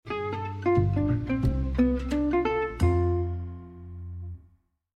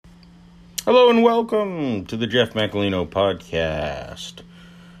Hello and welcome to the Jeff Macalino podcast.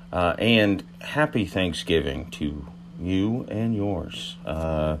 And happy Thanksgiving to you and yours.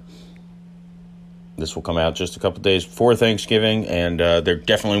 This will come out just a couple days before Thanksgiving, and there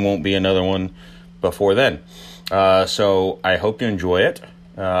definitely won't be another one before then. So I hope you enjoy it.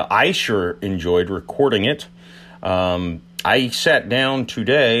 I sure enjoyed recording it. I sat down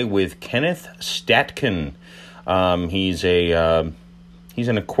today with Kenneth Statkun. He's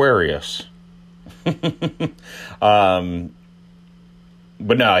an Aquarius. But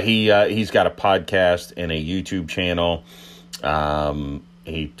no, he's got a podcast and a YouTube channel.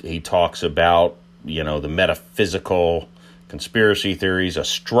 He talks about, the metaphysical, conspiracy theories,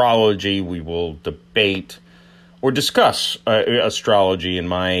 astrology. We will debate or discuss astrology and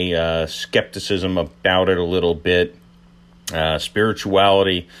my skepticism about it a little bit,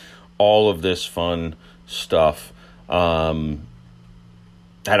 spirituality, all of this fun stuff.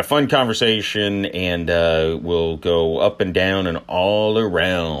 Had a fun conversation, and we'll go up and down and all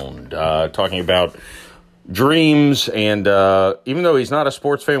around, talking about dreams. And even though he's not a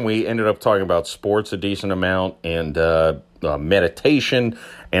sports fan, we ended up talking about sports a decent amount, and meditation,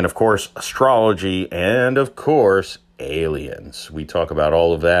 and of course astrology, and of course aliens. We talk about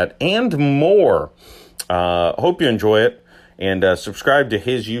all of that and more. Hope you enjoy it, and subscribe to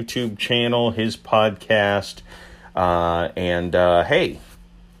his YouTube channel, his podcast, and hey,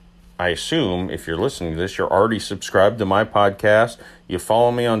 I assume if you're listening to this, you're already subscribed to my podcast. You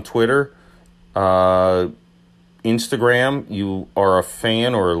follow me on Twitter, Instagram. You are a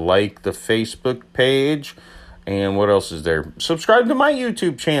fan or like the Facebook page. And what else is there? Subscribe to my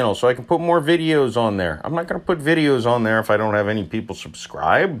YouTube channel so I can put more videos on there. I'm not going to put videos on there if I don't have any people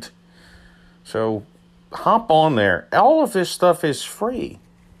subscribed. So hop on there. All of this stuff is free.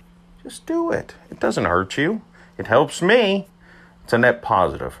 Just do it. It doesn't hurt you. It helps me. It's a net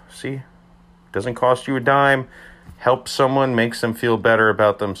positive. See? Doesn't cost you a dime. Helps someone, makes them feel better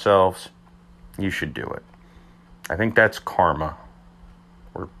about themselves. You should do it. I think that's karma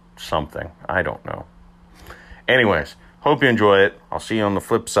or something. I don't know. Anyways, hope you enjoy it. I'll see you on the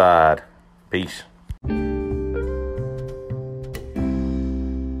flip side. Peace.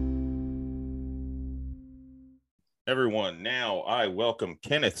 Everyone, now I welcome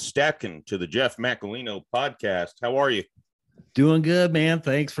Kenneth Statkun to the Jeff Macalino podcast. How are you? Doing good, man.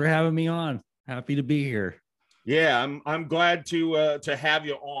 Thanks for having me on. Happy to be here. Yeah, I'm glad to have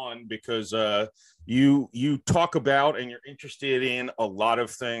you on, because you talk about and you're interested in a lot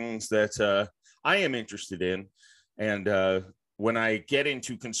of things that I am interested in, and when I get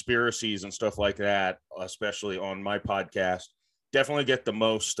into conspiracies and stuff like that, especially on my podcast, definitely get the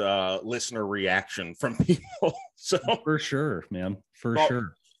most listener reaction from people. So for sure, man,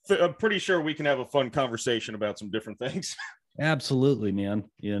 sure. I'm pretty sure we can have a fun conversation about some different things. Absolutely, man.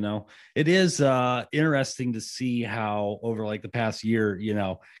 It is interesting to see how over like the past year,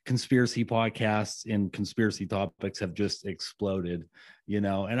 conspiracy podcasts and conspiracy topics have just exploded, and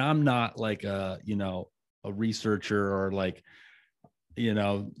I'm not like a researcher or like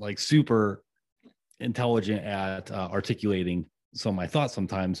super intelligent at articulating some of my thoughts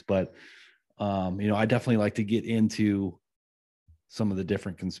sometimes, but I definitely like to get into some of the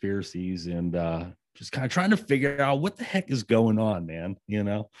different conspiracies and just kind of trying to figure out what the heck is going on, man.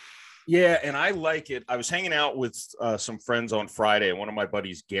 Yeah, and I like it. I was hanging out with some friends on Friday, and one of my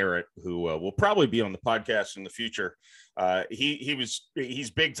buddies, Garrett, who will probably be on the podcast in the future.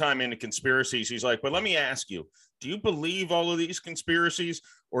 He's big time into conspiracies. He's like, but let me ask you, do you believe all of these conspiracies,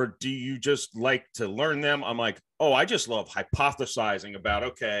 or do you just like to learn them? I'm like, oh, I just love hypothesizing about,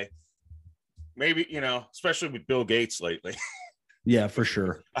 okay, maybe, especially with Bill Gates lately. Yeah, for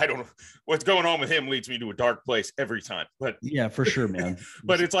sure. I don't know what's going on with him, leads me to a dark place every time, but yeah, for sure, man.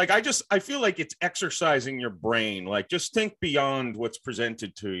 But it's like, I feel like it's exercising your brain. Like, just think beyond what's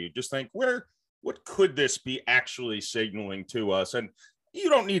presented to you. Just think, what could this be actually signaling to us? And you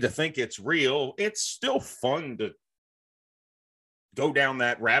don't need to think it's real. It's still fun to go down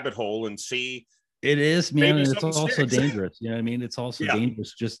that rabbit hole and see. It is, man. And it's also dangerous. You know what I mean? It's also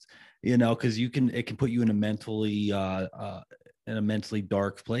dangerous, just, because it can put you in a mentally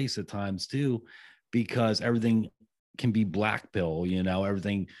dark place at times too, because everything can be black pill,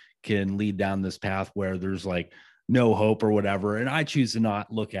 everything can lead down this path where there's like no hope or whatever. And I choose to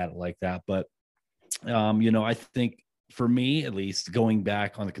not look at it like that. But, I think for me, at least, going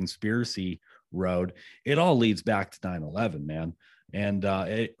back on the conspiracy road, it all leads back to 9/11, man. And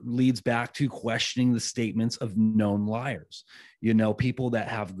it leads back to questioning the statements of known liars, people that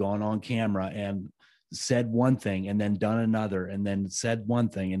have gone on camera and said one thing and then done another, and then said one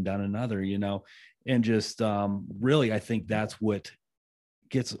thing and done another, and just really, I think that's what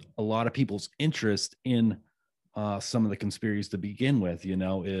gets a lot of people's interest in some of the conspiracies to begin with,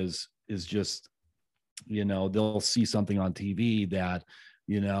 is just, they'll see something on TV that,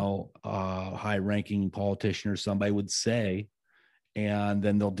 high ranking politician or somebody would say, and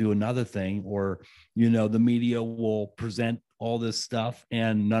then they'll do another thing, or, the media will present all this stuff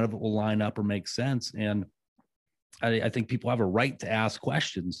and none of it will line up or make sense. And I think people have a right to ask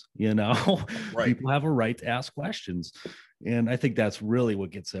questions, Right. People have a right to ask questions. And I think that's really what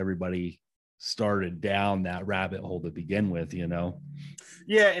gets everybody started down that rabbit hole to begin with,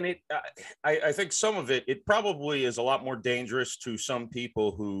 Yeah. And I think some of it probably is a lot more dangerous to some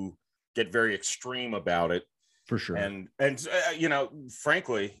people who get very extreme about it. For sure. And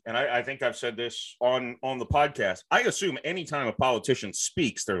frankly, and I think I've said this on the podcast, I assume anytime a politician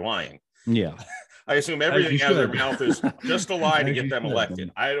speaks, they're lying. Yeah. I assume everything out of their mouth is just a lie to get them elected.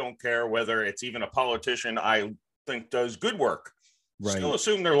 Man. I don't care whether it's even a politician I think does good work. Right. Still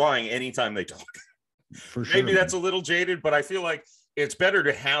assume they're lying anytime they talk. For sure. Maybe that's a little jaded, but I feel like it's better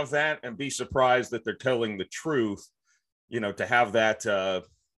to have that and be surprised that they're telling the truth, to have that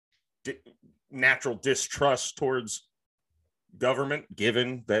natural distrust towards government,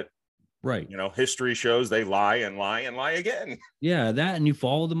 given that, right, history shows they lie and lie and lie again. Yeah, that, and you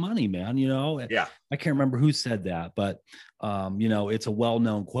follow the money, man. Yeah, I can't remember who said that, but it's a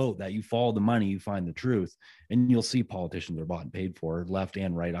well-known quote that you follow the money, you find the truth. And you'll see politicians are bought and paid for, left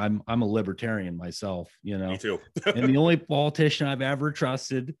and right. I'm a libertarian myself, Me too. And the only politician I've ever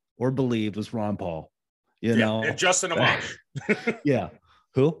trusted or believed was Ron Paul. And Justin Amash. Yeah.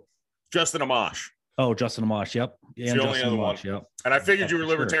 Who? Justin Amash. Oh, Justin Amash. Yep. Yeah, the only other one. Yep. And I figured you were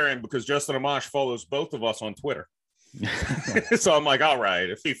libertarian because Justin Amash follows both of us on Twitter. So I'm like, all right,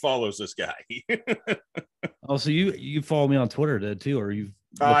 if he follows this guy. Oh, so you follow me on Twitter too, or you?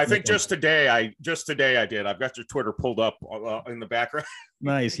 I think just today I did. I've got your Twitter pulled up in the background.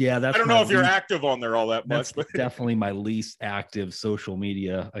 Nice. Yeah, I don't know if you're active on there all that much, but definitely my least active social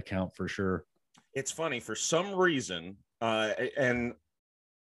media account for sure. It's funny for some reason, and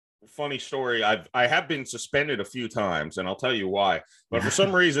funny story. I have been suspended a few times, and I'll tell you why. But for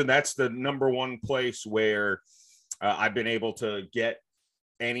some reason, that's the number one place where I've been able to get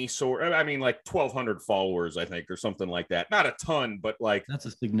any sort. I mean, like 1,200 followers, I think, or something like that. Not a ton, but like that's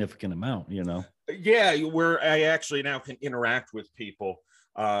a significant amount, Yeah, where I actually now can interact with people.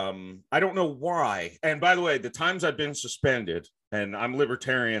 I don't know why. And by the way, the times I've been suspended, and I'm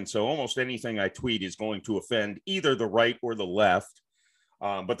libertarian, so almost anything I tweet is going to offend either the right or the left.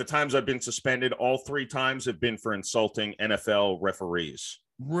 But the times I've been suspended, all 3 times have been for insulting NFL referees.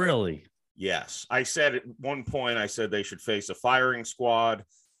 Really? Yes. I said at one point, they should face a firing squad.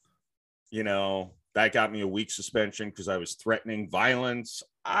 That got me a week suspension because I was threatening violence.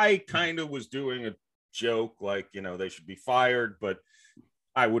 I kind of was doing a joke like, they should be fired, but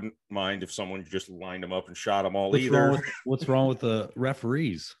I wouldn't mind if someone just lined them up and shot them all What's wrong with the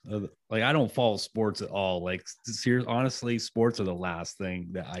referees? Like, I don't follow sports at all. Like, honestly, sports are the last thing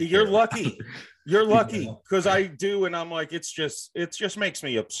that I. You're lucky. You're lucky because I do, and I'm like, it just makes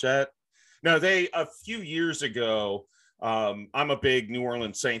me upset. No, a few years ago, I'm a big New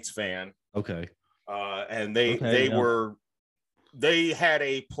Orleans Saints fan. Okay. And they had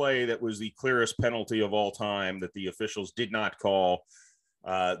a play that was the clearest penalty of all time that the officials did not call.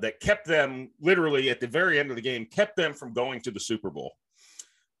 That kept them literally at the very end of the game, kept them from going to the Super Bowl.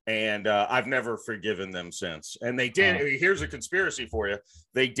 And I've never forgiven them since. And they did. Here's a conspiracy for you.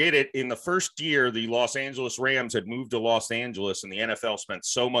 They did it in the first year. The Los Angeles Rams had moved to Los Angeles, and the NFL spent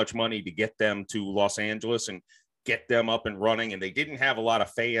so much money to get them to Los Angeles and get them up and running. And they didn't have a lot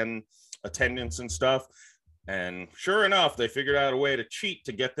of fan attendance and stuff. And sure enough, they figured out a way to cheat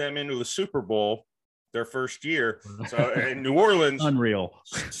to get them into the Super Bowl their first year. So in New Orleans, unreal,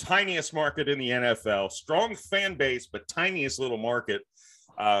 tiniest market in the NFL, strong fan base, but tiniest little market.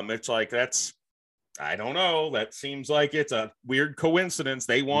 It's like, I don't know. That seems like it's a weird coincidence.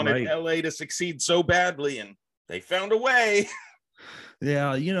 They wanted LA to succeed so badly and they found a way.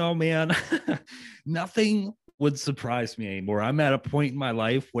 Yeah. Man, nothing would surprise me anymore. I'm at a point in my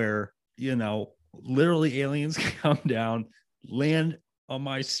life where, literally aliens come down, land on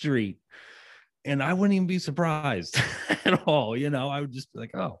my street, and I wouldn't even be surprised at all. I would just be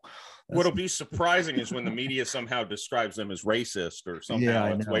like, oh. What'll be surprising is when the media somehow describes them as racist or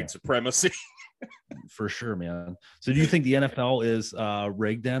somehow it's white supremacy. For sure, man. So do you think the NFL is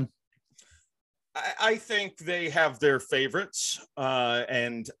rigged then? I think they have their favorites.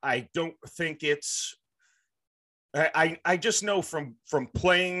 And I don't think it's, I just know from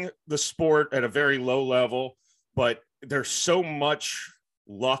playing the sport at a very low level, but there's so much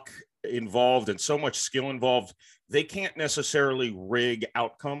luck involved and so much skill involved. They can't necessarily rig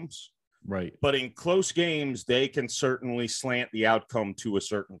outcomes. Right. But in close games, they can certainly slant the outcome to a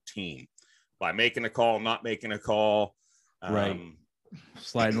certain team by making a call, not making a call. Right.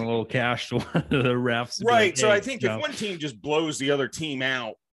 Sliding a little cash to one of the refs. Right. Like, so hey, I think if one team just blows the other team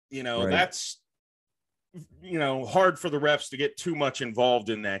out, that's, hard for the refs to get too much involved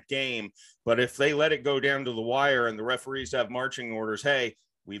in that game. But if they let it go down to the wire and the referees have marching orders, hey,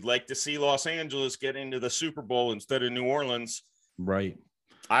 we'd like to see Los Angeles get into the Super Bowl instead of New Orleans. Right.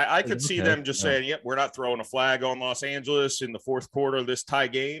 I could see them just saying, yep, we're not throwing a flag on Los Angeles in the fourth quarter of this tie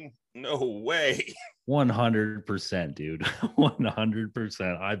game. No way. 100%, dude.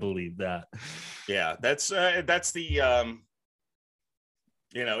 100%. I believe that. Yeah, that's the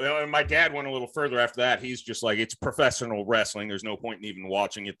and my dad went a little further after that. He's just like, it's professional wrestling. There's no point in even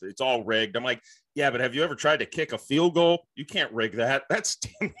watching it. It's all rigged. I'm like, yeah, but have you ever tried to kick a field goal? You can't rig that. That's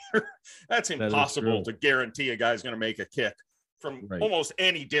impossible to guarantee a guy's going to make a kick from almost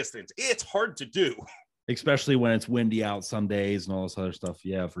any distance. It's hard to do. Especially when it's windy out some days and all this other stuff.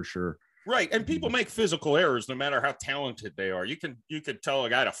 Yeah, for sure. Right. And people make physical errors no matter how talented they are. You could tell a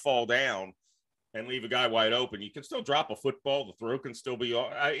guy to fall down and leave a guy wide open. You can still drop a football. The throw can still be.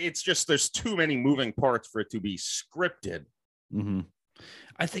 It's just there's too many moving parts for it to be scripted. Mm-hmm.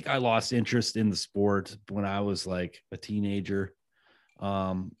 I think I lost interest in the sport when I was like a teenager,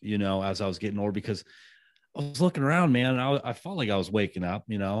 as I was getting older, because I was looking around, man. I felt like I was waking up,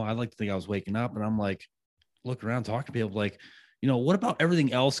 I like to think I was waking up, and I'm like looking around, talking to people like, what about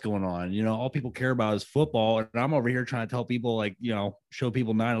everything else going on? All people care about is football. And I'm over here trying to tell people like, show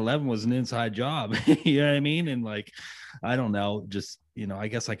people 9/11 was an inside job. You know what I mean? And like, I don't know, just, I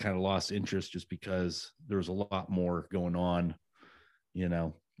guess I kind of lost interest just because there was a lot more going on,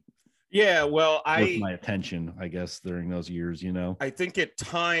 Yeah, well, with my attention, I guess, during those years, I think at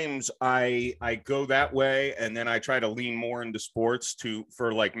times I go that way, and then I try to lean more into sports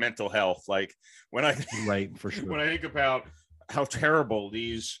for like mental health. Like when right, for sure. When I think about how terrible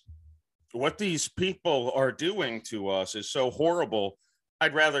what these people are doing to us is so horrible,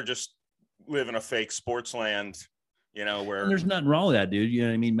 I'd rather just live in a fake sports land, where there's nothing wrong with that, dude. You know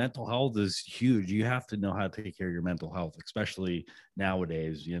what I mean? Mental health is huge. You have to know how to take care of your mental health, especially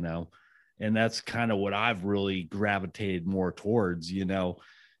nowadays, and that's kind of what I've really gravitated more towards,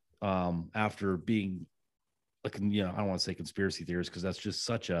 after being like, I don't want to say conspiracy theories, because that's just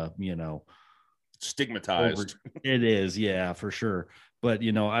such a, stigmatized. It is. Yeah, for sure. But,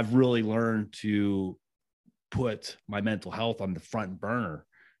 I've really learned to put my mental health on the front burner,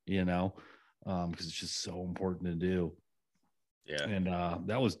 because it's just so important to do. Yeah. And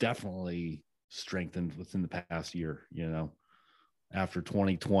that was definitely strengthened within the past year, after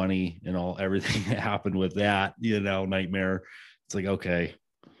 2020 and everything that happened with that, nightmare. It's like, okay.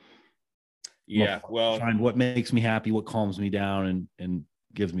 Yeah. Well, find what makes me happy, what calms me down and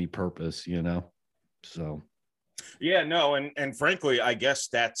gives me purpose, So. Yeah, no. And frankly, I guess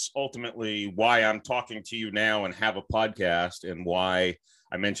that's ultimately why I'm talking to you now and have a podcast, and why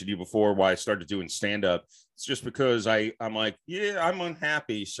I mentioned you before, why I started doing stand-up. It's just because I'm like, yeah, I'm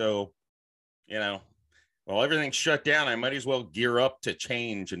unhappy. So, well, everything's shut down. I might as well gear up to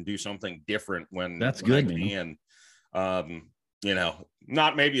change and do something different when I can.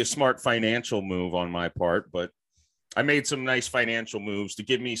 Not maybe a smart financial move on my part, but I made some nice financial moves to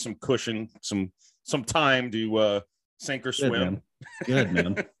give me some cushion, some time to sink or swim. Good,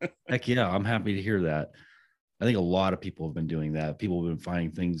 man. Heck yeah, I'm happy to hear that. I think a lot of people have been doing that. People have been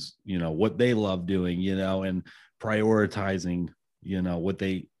finding things, what they love doing, and prioritizing, what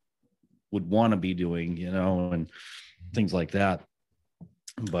they would want to be doing, and things like that.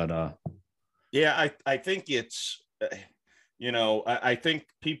 But yeah, I think it's I think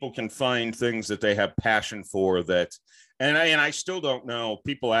people can find things that they have passion for that. And I still don't know.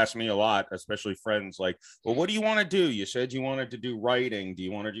 People ask me a lot, especially friends, like, well, what do you want to do? You said you wanted to do writing. Do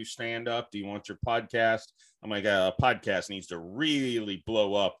you want to do stand up? Do you want your podcast? I'm like, a podcast needs to really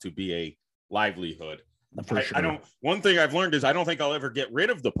blow up to be a livelihood. For sure. I don't. One thing I've learned is I don't think I'll ever get rid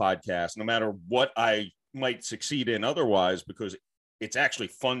of the podcast, no matter what I might succeed in otherwise, because it's actually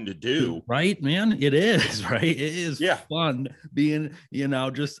fun to do. Right, man. It is, right? It is fun being,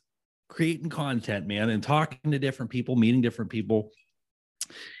 just creating content, man, and talking to different people, meeting different people.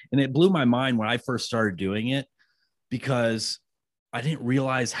 And it blew my mind when I first started doing it, because I didn't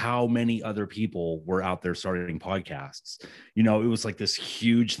realize how many other people were out there starting podcasts. It was like this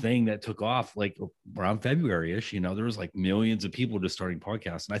huge thing that took off like around February-ish, there was like millions of people just starting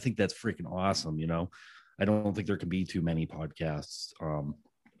podcasts. And I think that's freaking awesome. I don't think there can be too many podcasts.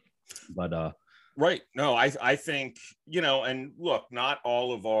 Right. No, I think, and look, not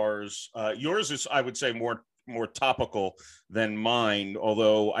all of ours, yours is, I would say, more topical than mine,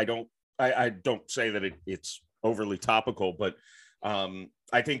 although I don't say that it's overly topical, but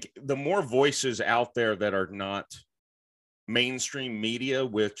I think the more voices out there that are not mainstream media,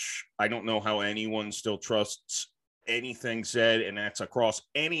 which I don't know how anyone still trusts anything said, and that's across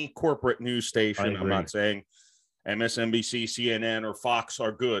any corporate news station. I'm not saying MSNBC, CNN, or Fox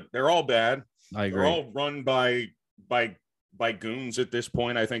are good. They're all bad. I agree. They're all run by goons at this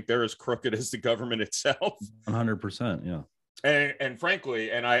point. I think they're as crooked as the government itself. 100%. Yeah. And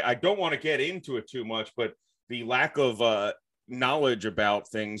frankly, and I don't want to get into it too much, but the lack of knowledge about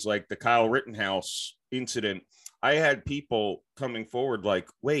things like the Kyle Rittenhouse incident, I had people coming forward like,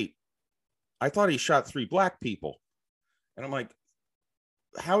 wait, I thought he shot 3 black people. And I'm like,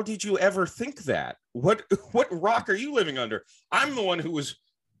 how did you ever think that? What rock are you living under? I'm the one who was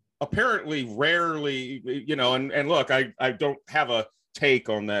apparently rarely, and look, I don't have a take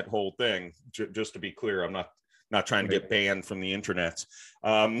on that whole thing. Just to be clear, I'm not trying to get banned from the internet.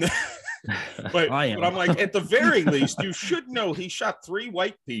 But I'm like, at the very least, you should know he shot 3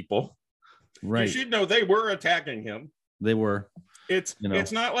 white people. Right. You should know they were attacking him. They were. It's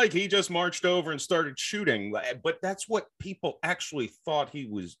not like he just marched over and started shooting, but that's what people actually thought he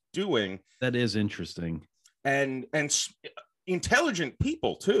was doing. That is interesting. And intelligent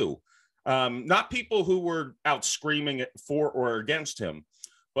people too, not people who were out screaming for or against him,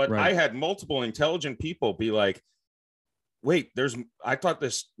 but right. I had multiple intelligent people be like, wait, I thought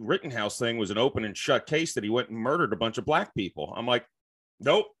this Rittenhouse thing was an open and shut case that he went and murdered a bunch of black people. I'm like,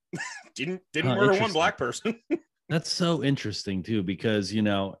 nope, didn't murder one black person. That's so interesting too, because,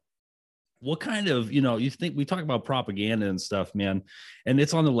 what kind of, you think we talk about propaganda and stuff, man, and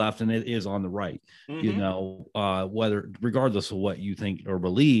it's on the left and it is on the right, whether regardless of what you think or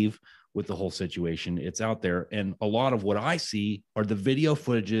believe with the whole situation, it's out there. And a lot of what I see are the video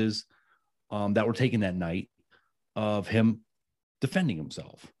footages that were taken that night of him defending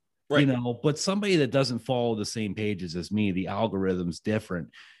himself, right. But somebody that doesn't follow the same pages as me, the algorithm's different,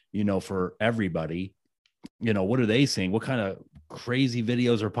 for everybody. What are they seeing? What kind of crazy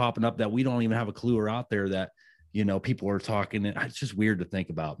videos are popping up that we don't even have a clue are out there that, people are talking. It's just weird to think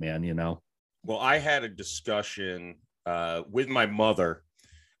about, man, Well, I had a discussion with my mother,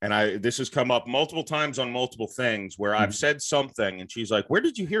 and this has come up multiple times on multiple things where I've said something and she's like, where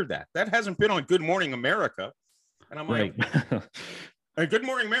did you hear that? That hasn't been on Good Morning America. And I'm like, Good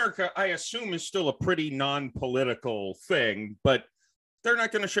Morning America, I assume, is still a pretty non-political thing, but they're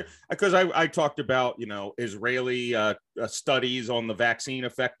not going to share, because I talked about, Israeli studies on the vaccine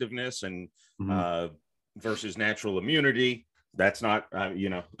effectiveness and versus natural immunity. That's not,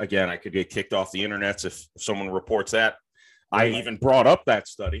 again, I could get kicked off the internet if someone reports that. Right. I even brought up that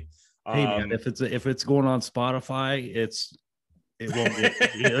study. Hey, man, if it's going on Spotify,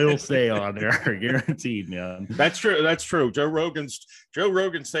 it'll stay on there, guaranteed, man. That's true. Joe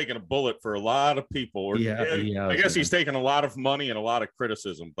Rogan's taking a bullet for a lot of people. I guess he's taken a lot of money and a lot of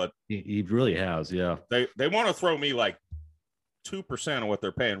criticism, but he really has. Yeah. They want to throw me like 2% of what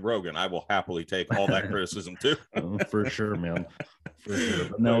they're paying Rogan. I will happily take all that criticism too. For sure, man. For sure.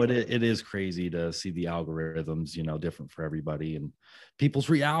 But no, it is crazy to see the algorithms, different for everybody and people's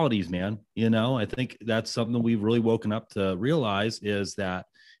realities, man. I think that's something we've really woken up to realize, is that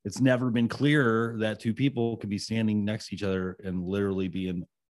it's never been clearer that 2 people could be standing next to each other and literally be in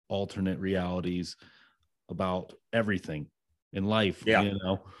alternate realities about everything in life,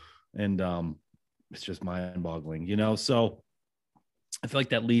 and it's just mind-boggling, so I feel like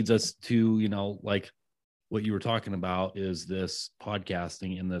that leads us to, like what you were talking about, is this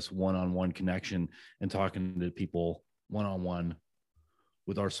podcasting and this one-on-one connection and talking to people one-on-one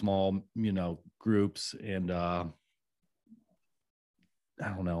with our small, groups. And I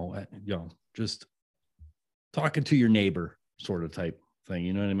don't know, just talking to your neighbor sort of type thing.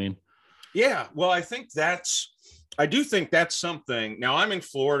 You know what I mean? Yeah. Well, I do think that's something. Now, I'm in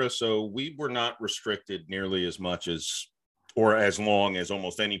Florida, so we were not restricted nearly as much or as long as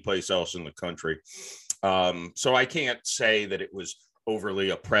almost any place else in the country. So I can't say that it was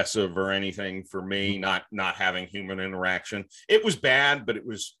overly oppressive or anything for me, not having human interaction. It was bad, but it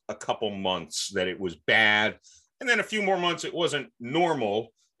was a couple months that it was bad. And then a few more months, it wasn't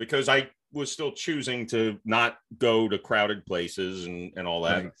normal, because I was still choosing to not go to crowded places and all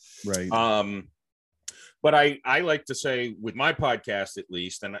that. Right. But I like to say, with my podcast at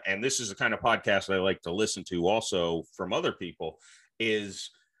least, and this is the kind of podcast I like to listen to also from other people, is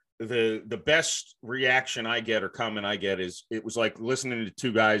the best reaction I get or comment I get is, it was like listening to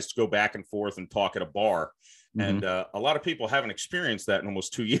 2 guys go back and forth and talk at a bar. And a lot of people haven't experienced that in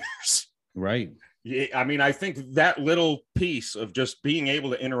almost 2 years. Right. Yeah, I mean, I think that little piece of just being able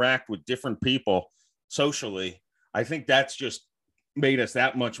to interact with different people socially, I think that's just made us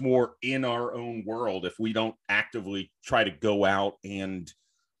that much more in our own world if we don't actively try to go out and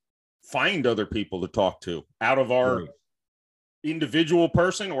find other people to talk to out of our individual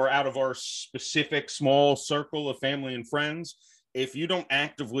person or out of our specific small circle of family and friends. If you don't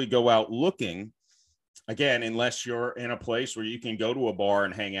actively go out looking, again, unless you're in a place where you can go to a bar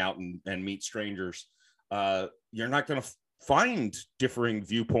and hang out and meet strangers, you're not going to find differing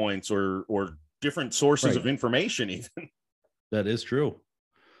viewpoints or different sources of information even. That is true.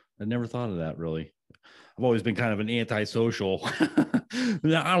 I never thought of that, really. I've always been kind of an antisocial. I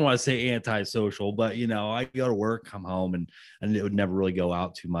don't want to say antisocial, but I go to work, come home, and it would never really go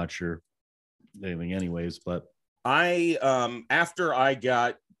out too much or anything anyways. But I after I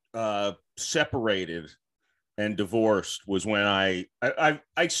got separated and divorced was when I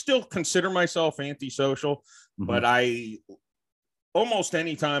still consider myself antisocial, but I almost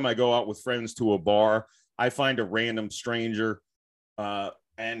anytime I go out with friends to a bar, I find a random stranger,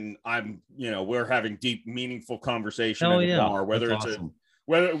 and we're having deep, meaningful conversation in the bar, whether it's awesome.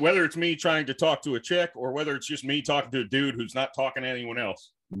 Whether it's me trying to talk to a chick or whether it's just me talking to a dude who's not talking to anyone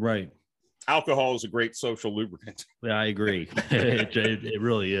else. Right. Alcohol is a great social lubricant. Yeah, I agree. It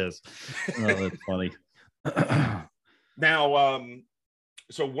really is. Oh, that's funny. Now,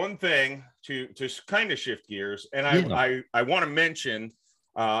 so one thing to kind of shift gears, and I want to mention,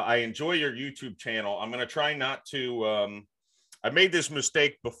 I enjoy your YouTube channel. I'm going to try not to. I made this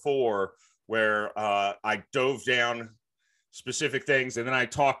mistake before where I dove down specific things and then I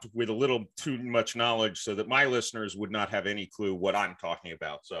talked with a little too much knowledge so that my listeners would not have any clue what I'm talking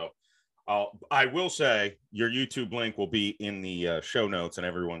about. So I will say your YouTube link will be in the show notes, and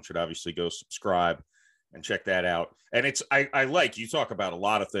everyone should obviously go subscribe and check that out. And it's I like you talk about a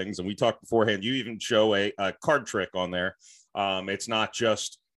lot of things, and we talked beforehand. You even show a card trick on there. It's not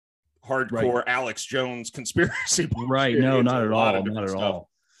just hardcore Alex Jones conspiracy. Right? No, not at all. Not at all.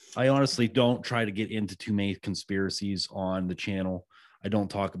 I honestly don't try to get into too many conspiracies on the channel. I don't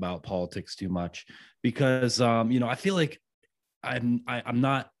talk about politics too much because I feel like I'm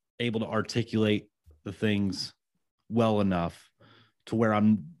not able to articulate the things well enough to where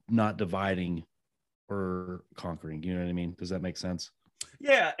I'm not dividing or conquering. You know what I mean? Does that make sense?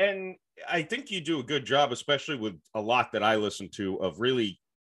 Yeah, and I think you do a good job, especially with a lot that I listen to, of really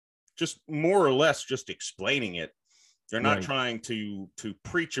just more or less just explaining it. You're not trying to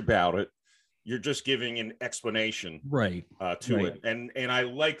preach about it. You're just giving an explanation to it. And I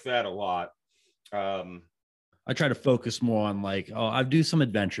like that a lot. I try to focus more on I do some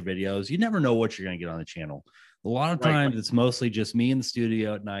adventure videos. You never know what you're going to get on the channel. A lot of times it's mostly just me in the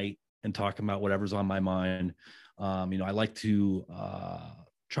studio at night and talking about whatever's on my mind. I like to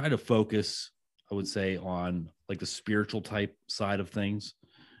try to focus, I would say, on the spiritual type side of things,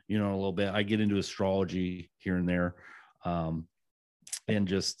 a little bit. I get into astrology here and there. And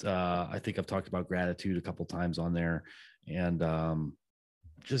just, I think I've talked about gratitude a couple times on there, and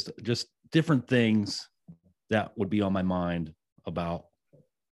just different things that would be on my mind about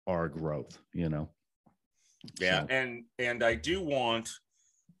our growth, Yeah. So. And I do want,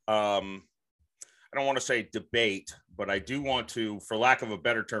 I don't want to say debate, but I do want to, for lack of a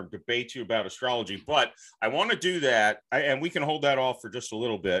better term, debate you about astrology, but I want to do that. And we can hold that off for just a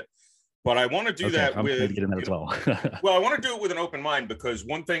little bit, but I want to do that I'm with, get in that as well. Well, I want to do it with an open mind, because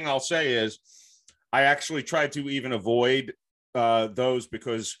one thing I'll say is I actually try to even avoid those,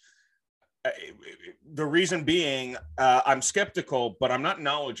 because the reason being, I'm skeptical, but I'm not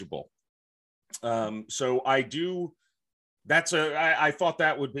knowledgeable. So I do. I thought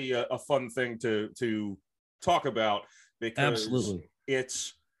that would be a fun thing to talk about, because absolutely,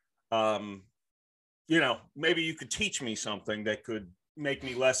 it's maybe you could teach me something that could make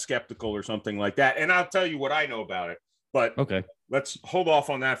me less skeptical or something like that, and I'll tell you what I know about it. But let's hold off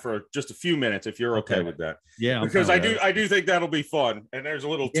on that for just a few minutes if you're okay with that. Yeah, because I do think that'll be fun, and there's a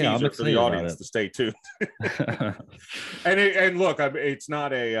little teaser for the audience to stay tuned. and look, it's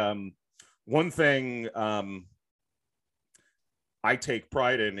not a one thing I take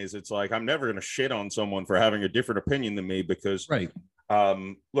pride in is it's like I'm never going to shit on someone for having a different opinion than me, because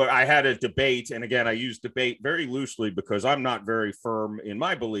look, I had a debate, and again, I use debate very loosely because I'm not very firm in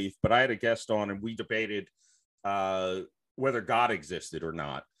my belief, but I had a guest on and we debated whether God existed or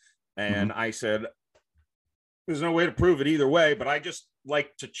not. And I said, there's no way to prove it either way, but I just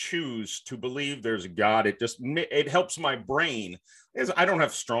like to choose to believe there's a God. It helps my brain, as I don't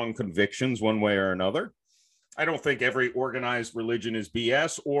have strong convictions one way or another. I don't think every organized religion is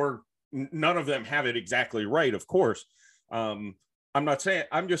BS, or none of them have it exactly right, of course. I'm not saying,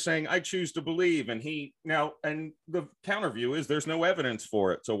 I'm just saying I choose to believe. And and the counter view is there's no evidence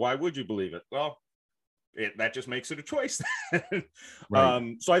for it. So why would you believe it? Well, that just makes it a choice.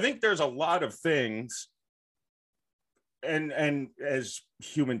 Right. So I think there's a lot of things, and as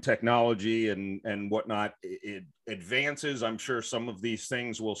human technology and whatnot it advances, I'm sure some of these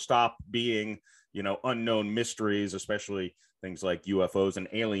things will stop being, unknown mysteries, especially things like UFOs and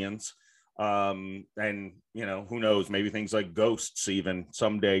aliens. And who knows, maybe things like ghosts, even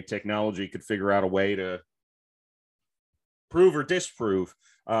someday technology could figure out a way to prove or disprove.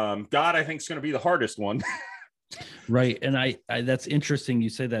 God, I think, is going to be the hardest one. Right. And I that's interesting you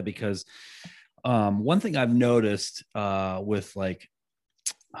say that, because one thing I've noticed with like,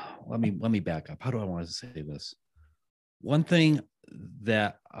 let me back up. How do I want to say this? One thing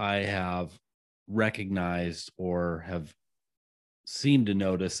that I have recognized or have seemed to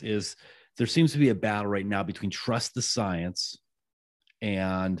notice is there seems to be a battle right now between trust the science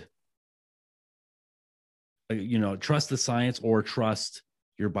and trust the science or trust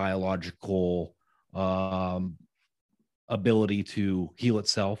your biological ability to heal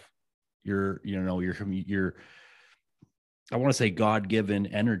itself, your I want to say God-given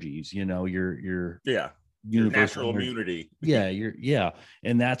energies, your Yeah, your universal natural energy. immunity. Yeah,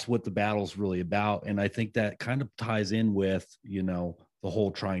 and that's what the battle's really about. And I think that kind of ties in with the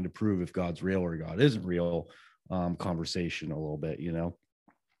whole trying to prove if God's real or God isn't real conversation a little bit,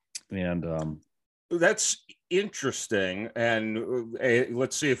 and That's interesting. And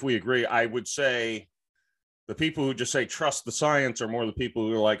let's see if we agree. I would say the people who just say trust the science are more the people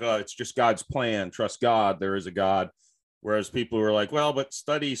who are like, oh, it's just God's plan. Trust God. There is a God. Whereas people who are like, well, but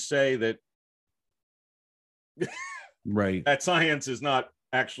studies say that right. that science is not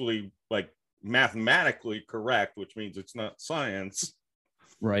actually like mathematically correct, which means it's not science.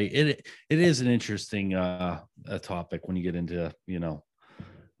 Right. It is an interesting topic when you get into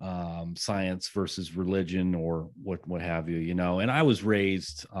science versus religion or what have you. And I was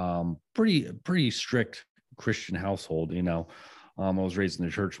raised pretty strict Christian household. I was raised in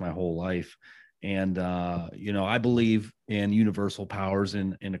the church my whole life, and I believe in universal powers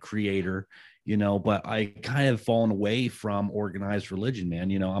and in a creator. But I kind of fallen away from organized religion,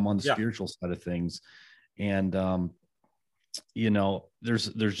 man. I'm on the spiritual side of things, and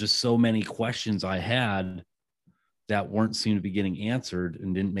there's just so many questions I had that weren't seem to be getting answered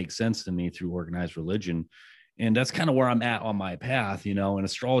and didn't make sense to me through organized religion. And that's kind of where I'm at on my path, and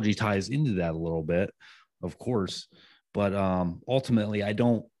astrology ties into that a little bit, of course. But ultimately, I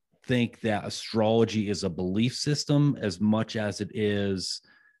don't think that astrology is a belief system as much as it is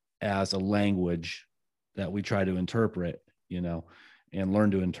as a language that we try to interpret, and learn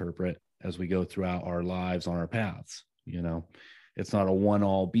to interpret as we go throughout our lives on our paths. It's not a one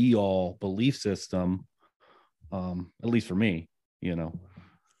all be all belief system, at least for me.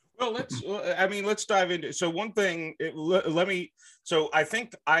 Well, let's dive into. So one thing, let me. So I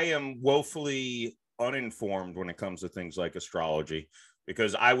think I am woefully uninformed when it comes to things like astrology,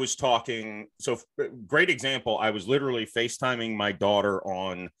 because I was talking. So great example. I was literally FaceTiming my daughter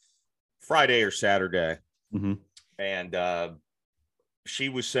on Friday or Saturday, and she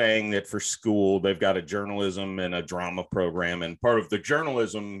was saying that for school they've got a journalism and a drama program, and part of the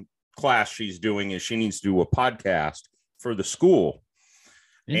journalism class she's doing is she needs to do a podcast for the school,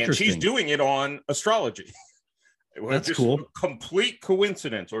 and she's doing it on astrology. That's cool. Complete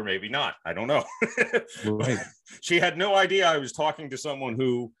coincidence, or maybe not. I don't know. Right. She had no idea I was talking to someone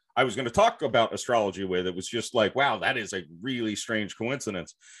who I was going to talk about astrology with. It was just like, wow, that is a really strange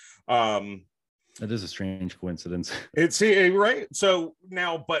coincidence. That is a strange coincidence. It's right. So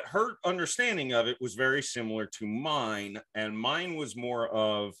now, but her understanding of it was very similar to mine, and mine was more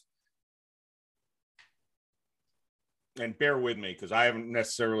of, and bear with me because I haven't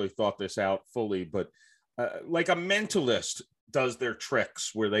necessarily thought this out fully, but like a mentalist does their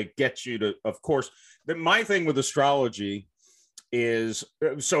tricks where they get you to, of course, my thing with astrology is,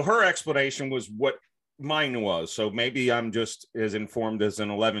 so her explanation was what mine was. So maybe I'm just as informed as an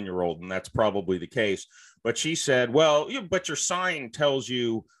 11-year-old, and that's probably the case. But she said, well, but your sign tells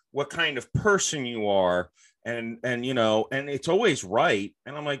you what kind of person you are. And it's always right.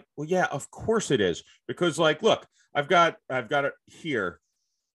 And I'm like, well, yeah, of course it is. Because like, look, I've got it here.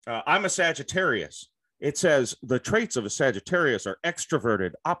 I'm a Sagittarius. It says the traits of a Sagittarius are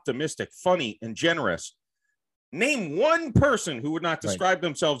extroverted, optimistic, funny, and generous. Name one person who would not describe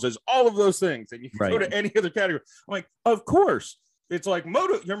themselves as all of those things, and you can go to any other category. I'm like, of course. It's like,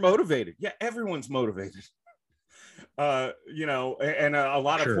 you're motivated. Yeah, everyone's motivated. And a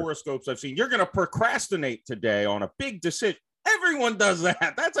lot of horoscopes I've seen, you're going to procrastinate today on a big decision. Everyone does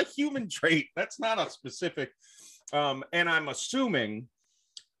that. That's a human trait. That's not a specific. And I'm assuming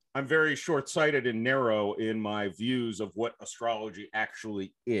I'm very short-sighted and narrow in my views of what astrology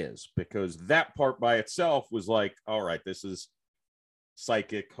actually is, because that part by itself was like, all right, this is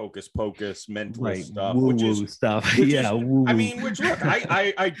psychic hocus pocus mentalist stuff, woo woo stuff. which Yeah, is woo I woo. mean, which look,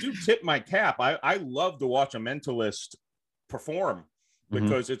 I do tip my cap. I love to watch a mentalist perform,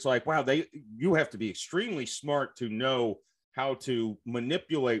 because it's like, wow, you have to be extremely smart to know how to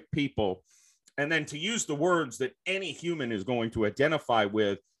manipulate people, and then to use the words that any human is going to identify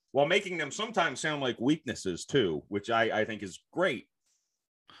with, while making them sometimes sound like weaknesses too, which I think is great.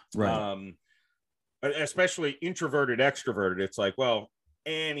 Right. Especially introverted, extroverted. It's like, well,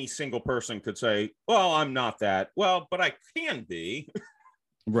 any single person could say, well, I'm not that. Well, but I can be.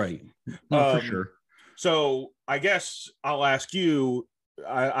 Right. No, for um, sure. so I guess I'll ask you,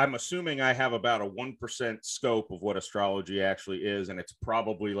 I'm assuming I have about a 1% scope of what astrology actually is, and it's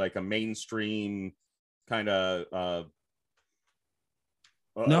probably like a mainstream kind of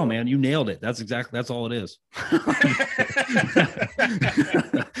No, man, you nailed it. That's all it is.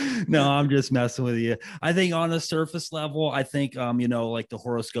 No, I'm just messing with you. I think on a surface level, I think like the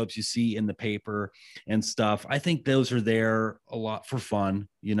horoscopes you see in the paper and stuff, I think those are there a lot for fun,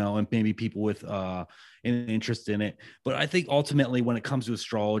 and maybe people with an interest in it. But I think ultimately when it comes to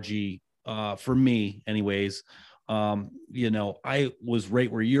astrology, for me anyways, I was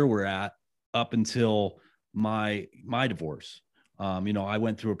right where you were at up until my divorce. I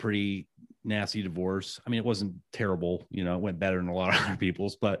went through a pretty nasty divorce. I mean, it wasn't terrible, it went better than a lot of other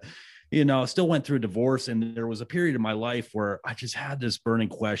people's, but still went through a divorce. And there was a period in my life where I just had this burning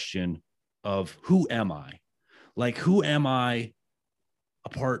question of who am I? Like, who am I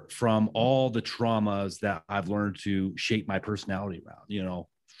apart from all the traumas that I've learned to shape my personality around,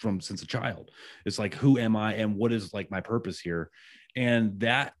 from since a child? It's like, who am I and what is like my purpose here? And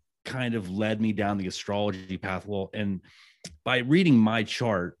that kind of led me down the astrology path. Well, and by reading my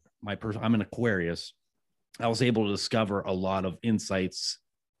chart, I'm an Aquarius, I was able to discover a lot of insights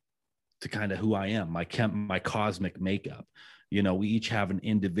to kind of who I am, my cosmic makeup. We each have an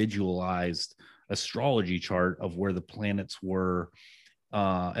individualized astrology chart of where the planets were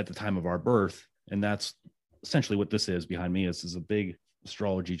at the time of our birth. And that's essentially what this is behind me. This is a big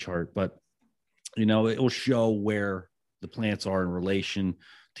astrology chart, but it will show where the planets are in relation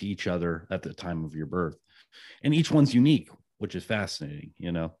to each other at the time of your birth. And each one's unique, which is fascinating,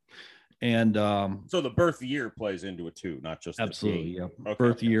 And so the birth year plays into it too, not just absolutely, the date. yeah. Okay.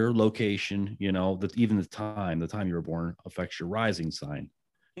 Birth year, location, that even the time you were born affects your rising sign.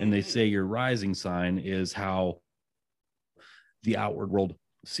 And they say your rising sign is how the outward world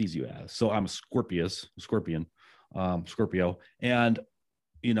sees you as. So I'm a Scorpion, Scorpio, and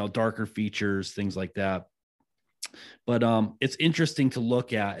darker features, things like that. But it's interesting to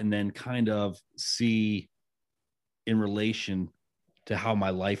look at and then kind of see in relation to how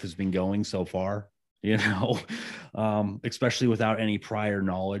my life has been going so far, especially without any prior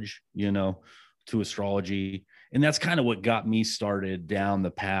knowledge, to astrology. And that's kind of what got me started down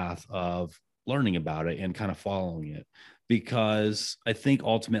the path of learning about it and kind of following it, because I think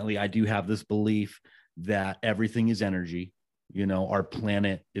ultimately I do have this belief that everything is energy. Our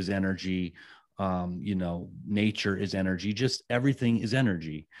planet is energy. Nature is energy. Just everything is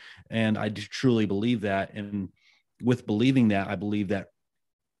energy. And I truly believe that. And with believing that, I believe that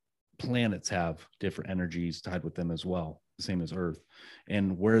planets have different energies tied with them as well, the same as Earth.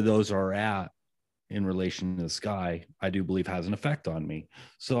 And where those are at in relation to the sky, I do believe has an effect on me.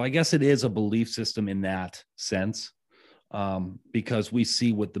 So I guess it is a belief system in that sense, because we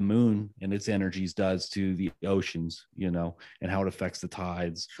see what the moon and its energies does to the oceans, and how it affects the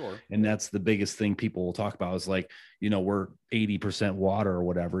tides. Sure. And that's the biggest thing people will talk about is like, we're 80% water or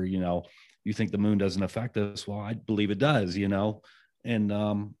whatever, you think the moon doesn't affect us. Well, I believe it does,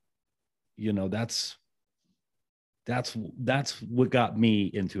 and, that's what got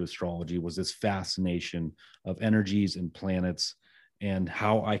me into astrology, was this fascination of energies and planets and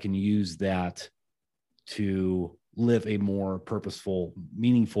how I can use that to live a more purposeful,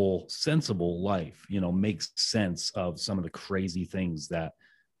 meaningful, sensible life, make sense of some of the crazy things that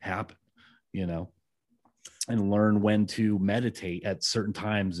happen, and learn when to meditate at certain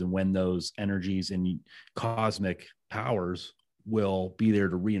times and when those energies and cosmic powers will be there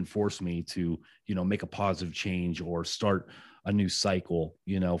to reinforce me to, make a positive change or start a new cycle,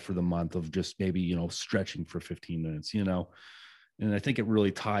 for the month of just maybe, stretching for 15 minutes, and I think it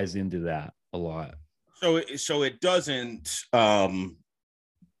really ties into that a lot. So it doesn't, and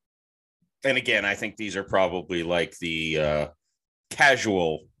again, I think these are probably like the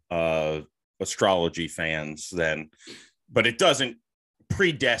casual astrology fans then, but it doesn't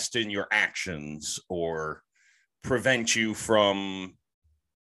predestine your actions or prevent you from,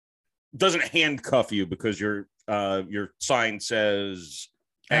 doesn't handcuff you because your sign says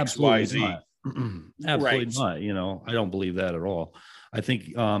Absolutely XYZ. not. Absolutely Right. not. I don't believe that at all. I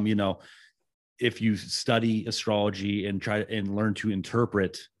think, if you study astrology and try and learn to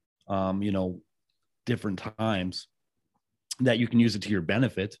interpret, different times, that you can use it to your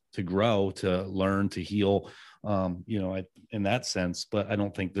benefit, to grow, to learn, to heal, in that sense. But I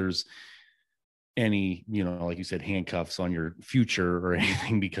don't think there's any, like you said, handcuffs on your future or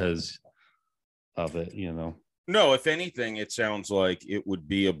anything because of it. No, if anything, it sounds like it would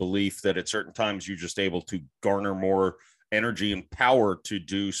be a belief that at certain times you're just able to garner more energy and power to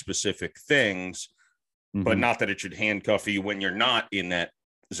do specific things, but not that it should handcuff you when you're not in that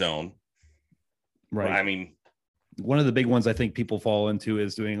zone. Right. I mean, one of the big ones I think people fall into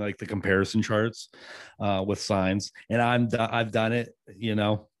is doing like the comparison charts with signs, and I've done it,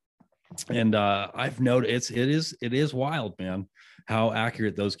 and I've noticed it is wild, man, how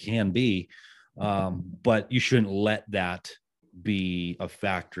accurate those can be. But you shouldn't let that be a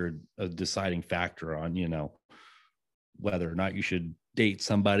deciding factor on, whether or not you should date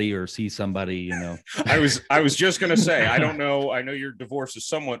somebody or see somebody, I was just going to say, I don't know. I know your divorce is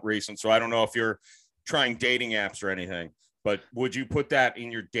somewhat recent, so I don't know if you're trying dating apps or anything, but would you put that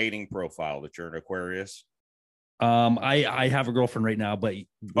in your dating profile that you're an Aquarius? I have a girlfriend right now, but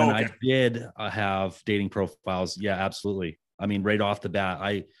when I did have dating profiles, yeah, absolutely. I mean, right off the bat,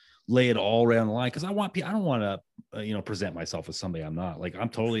 I lay it all around the line because I don't want to, present myself as somebody I'm not. Like, I'm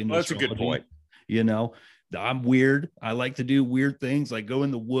totally into that's a good point. I'm weird. I like to do weird things, like go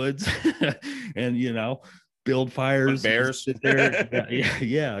in the woods and, build fires. Bears. Sit there.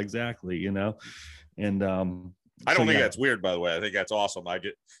 yeah, exactly. And I don't think that's weird, by the way. I think that's awesome.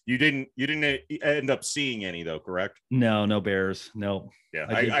 You didn't end up seeing any though, correct? No bears. No. Yeah,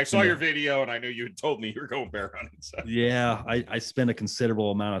 I saw your video and I knew you had told me you were going bear hunting. So. Yeah, I spent a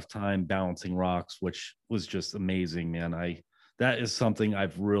considerable amount of time balancing rocks, which was just amazing, man. That is something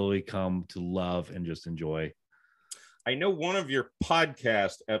I've really come to love and just enjoy. I know one of your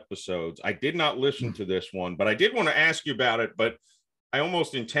podcast episodes, I did not listen to this one, but I did want to ask you about it, but I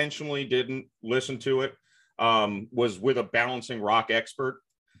almost intentionally didn't listen to it. Was with a balancing rock expert,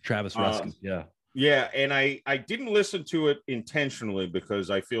 Travis Ruskin. Yeah, and I didn't listen to it intentionally because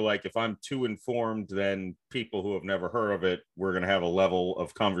I feel like if I'm too informed, then people who have never heard of it, we're going to have a level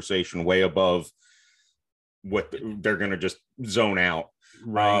of conversation way above what they're going to just zone out.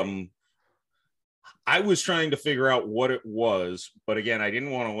 Right. I was trying to figure out what it was, but again, I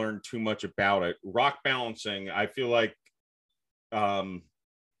didn't want to learn too much about it. Rock balancing, I feel like,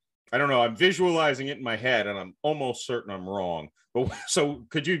 I don't know, I'm visualizing it in my head and I'm almost certain I'm wrong. But so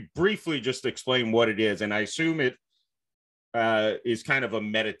could you briefly just explain what it is? And I assume it is kind of a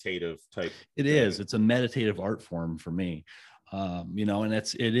meditative type. It thing. Is. It's a meditative art form for me. And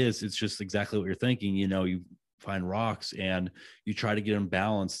it's just exactly what you're thinking. You find rocks and you try to get them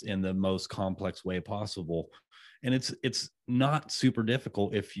balanced in the most complex way possible. And it's not super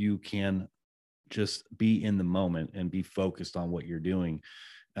difficult if you can just be in the moment and be focused on what you're doing.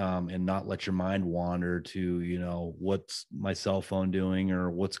 And not let your mind wander to, what's my cell phone doing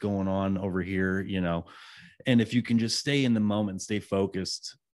or what's going on over here, and if you can just stay in the moment and stay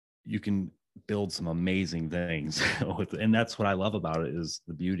focused, you can build some amazing things. And that's what I love about it, is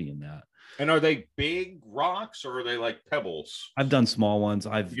the beauty in that. And are they big rocks or are they like pebbles? I've done small ones.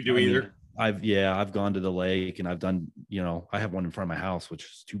 You do either? I've gone to the lake and I've done, I have one in front of my house, which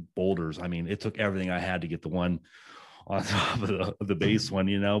is 2 boulders. I mean, it took everything I had to get the one on top of the base one,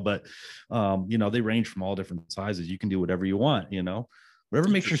 but they range from all different sizes. You can do whatever you want, whatever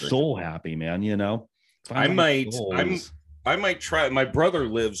makes your soul happy, man. I might try. My brother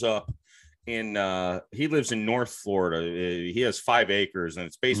lives up he lives in North Florida. He has 5 acres and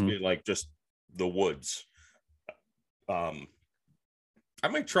it's basically like just the woods. I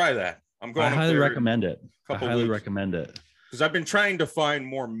might try that. I highly recommend it. Because I've been trying to find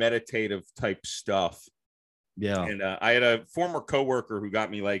more meditative type stuff. Yeah. And I had a former coworker who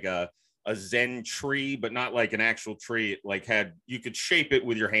got me like a Zen tree, but not like an actual tree. It like you could shape it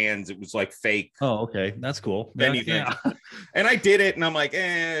with your hands. It was like fake. Oh, okay. That's cool. Yeah. And I did it and I'm like,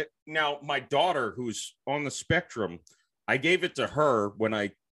 Now my daughter, who's on the spectrum, I gave it to her when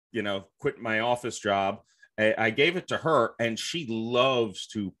I, quit my office job. I gave it to her and she will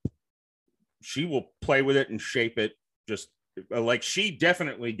play with it and shape it. Just like she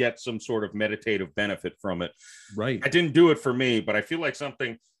definitely gets some sort of meditative benefit from it. Right. I didn't do it for me, but I feel like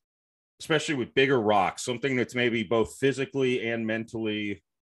something, especially with bigger rocks, something that's maybe both physically and mentally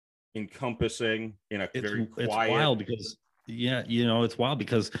encompassing in a very quiet. It's wild because it's wild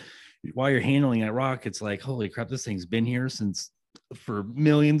because while you're handling that rock, it's like, holy crap, this thing's been here since for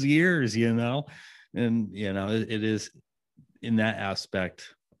millions of years, you know? And, you know, it is in that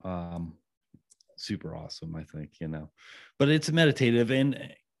aspect, super awesome, I think, you know, but it's meditative.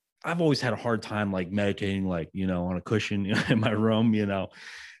 And I've always had a hard time like meditating, like, you know, on a cushion in my room, you know,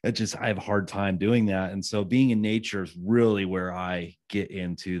 I have a hard time doing that. And so being in nature is really where I get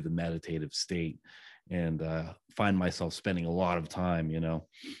into the meditative state and find myself spending a lot of time, you know.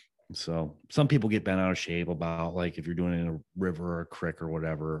 So some people get bent out of shape about like if you're doing it in a river or a creek or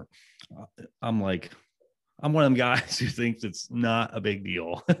whatever. I'm like, I'm one of them guys who thinks it's not a big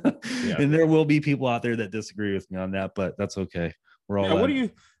deal. Yeah. And there will be people out there that disagree with me on that, but that's okay. We're all What do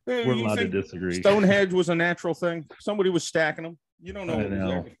you we're you allowed to think disagree. Stonehenge was a natural thing? Somebody was stacking them. You don't know I what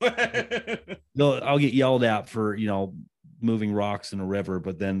know. was there. I'll get yelled at for, you know, moving rocks in a river,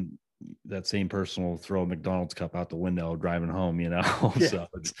 but then that same person will throw a McDonald's cup out the window driving home, you know. Yeah. So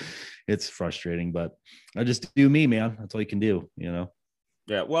it's frustrating, but I just do me, man. That's all you can do, you know.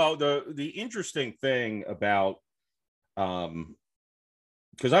 Yeah. Well, the interesting thing about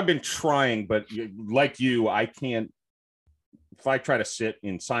because I've been trying, but like you, I can't. If I try to sit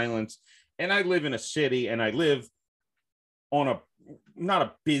in silence, and I live in a city, and I live on a not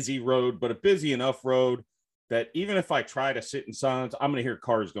a busy road, but a busy enough road that even if I try to sit in silence, I'm going to hear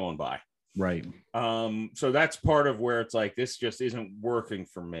cars going by. Right. So that's part of where it's like, this just isn't working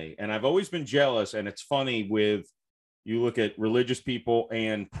for me. And I've always been jealous. And it's funny with, you look at religious people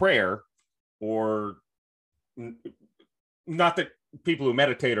and prayer, or not that people who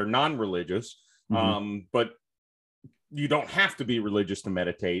meditate are non-religious, but you don't have to be religious to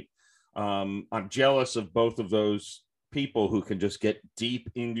meditate. I'm jealous of both of those people who can just get deep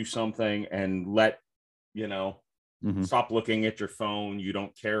into something and let, you know, stop looking at your phone. You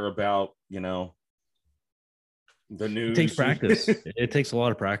don't care about, you know, the news. It takes practice. It takes a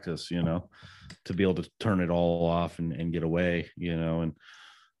lot of practice, you know, to be able to turn it all off and get away, you know, and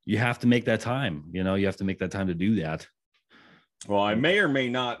you have to make that time, you know, you have to make that time to do that. Well, I may or may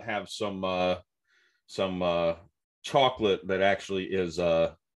not have some chocolate that actually is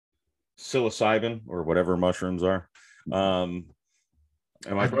psilocybin or whatever mushrooms are.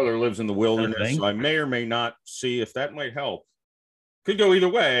 And my brother lives in the wilderness, so I may or may not see if that might help. Could go either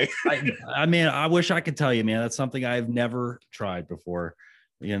way. I mean, I wish I could tell you, man. That's something I've never tried before.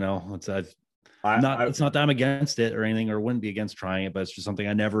 You know, it's not that I'm against it or anything, or wouldn't be against trying it, but it's just something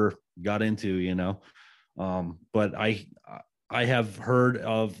I never got into, you know. But I have heard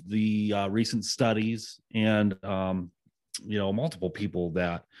of the recent studies and you know, multiple people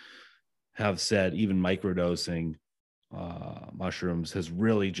that have said even microdosing mushrooms has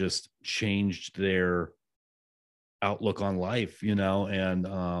really just changed their outlook on life, you know, and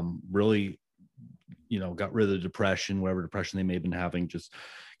really, you know, got rid of the depression, whatever depression they may have been having, just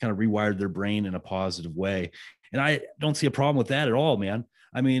kind of rewired their brain in a positive way. And I don't see a problem with that at all, man.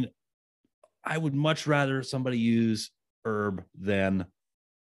 I mean, I would much rather somebody use herb than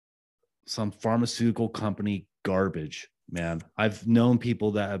some pharmaceutical company garbage, man. I've known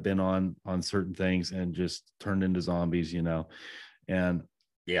people that have been on certain things and just turned into zombies, you know. And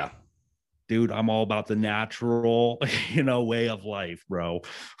yeah, dude, I'm all about the natural, you know, way of life, bro.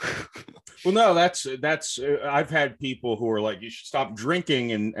 Well, no, that's I've had people who are like, you should stop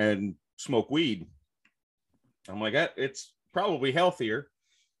drinking and smoke weed. I'm like, it's probably healthier.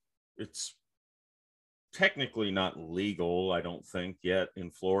 It's technically not legal, I don't think, yet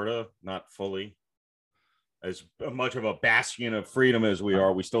in Florida, not fully. As much of a bastion of freedom as we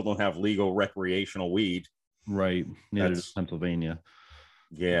are, we still don't have legal recreational weed. Right. Neither does Pennsylvania.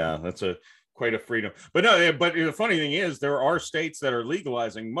 Yeah, that's quite a freedom. But no, but the funny thing is, there are states that are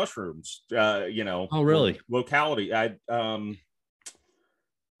legalizing mushrooms. You know. Oh, really? Locality. I want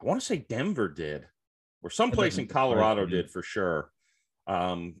to say Denver did, or someplace in Colorado did for sure.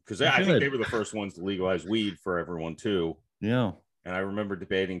 Because I think they were the first ones to legalize weed for everyone too. Yeah. And I remember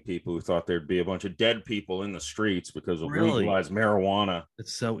debating people who thought there'd be a bunch of dead people in the streets because of legalized marijuana.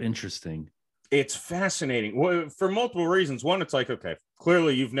 It's so interesting. It's fascinating. Well, for multiple reasons. One, it's like, okay,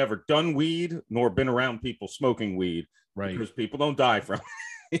 clearly you've never done weed nor been around people smoking weed, right? Because people don't die from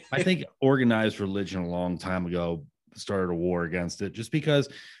it. I think organized religion a long time ago started a war against it, just because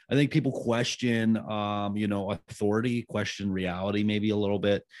I think people question, you know, authority, question reality maybe a little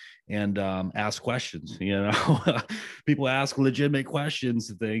bit, and ask questions. You know, people ask legitimate questions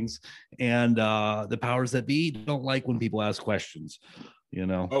to things, and the powers that be don't like when people ask questions. You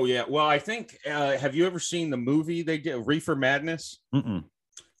know. Oh yeah. Well, I think. Have you ever seen the movie they did, Reefer Madness? Mm-mm.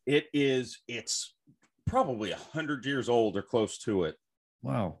 It's probably 100 years old or close to it.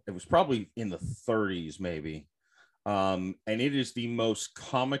 Wow. It was probably in the 30s, maybe. And it is the most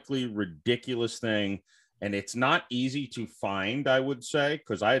comically ridiculous thing. And it's not easy to find, I would say,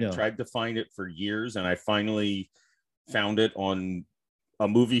 because I had tried to find it for years, and I finally found it on a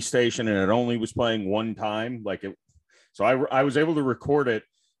movie station, and it only was playing one time. So I was able to record it,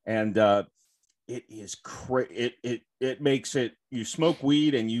 and it is it makes it, you smoke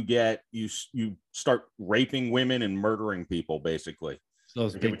weed and you start raping women and murdering people, basically. So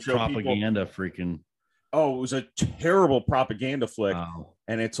it's big propaganda freaking. Oh, it was a terrible propaganda flick. Wow.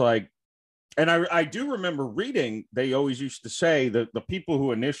 And it's like, and I do remember reading, they always used to say that the people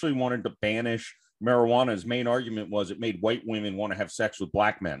who initially wanted to banish marijuana's main argument was it made white women want to have sex with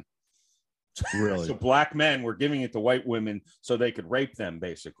black men. Really? So black men were giving it to white women so they could rape them,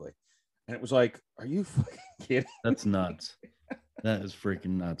 basically. And it was like, are you fucking kidding? That's nuts. That is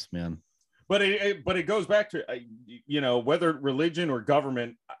freaking nuts, man. But it goes back to, whether religion or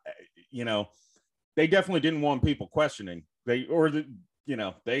government, they definitely didn't want people questioning. They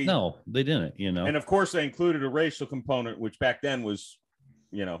no, they didn't, And of course they included a racial component, which back then was,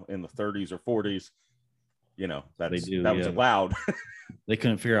 in the 30s or 40s, that was allowed. They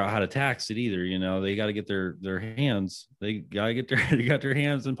couldn't figure out how to tax it either. They got to get their hands. They got to get their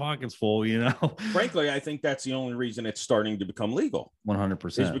hands and pockets full. Frankly, I think that's the only reason it's starting to become legal.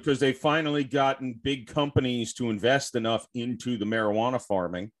 100% is because they finally gotten big companies to invest enough into the marijuana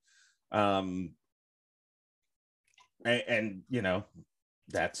farming, and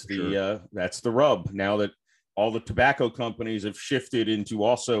that's the rub. Now that all the tobacco companies have shifted into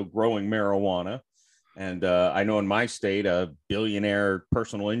also growing marijuana. And I know in my state, a billionaire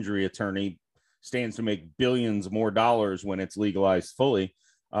personal injury attorney stands to make billions more dollars when it's legalized fully,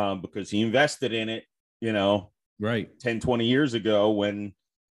 because he invested in it, right 10, 20 years ago when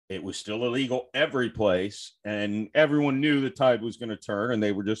it was still illegal every place. And everyone knew the tide was going to turn, and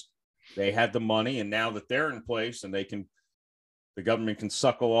they had the money. And now that they're in place and the government can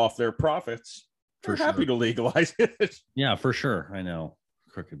suckle off their profits, they're happy to legalize it. Yeah, for sure. I know.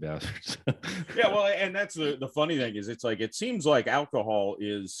 Crooked bastards. Yeah, well, and that's the funny thing is, it's like, it seems like alcohol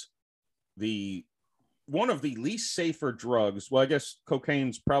is one of the least safer drugs. Well, I guess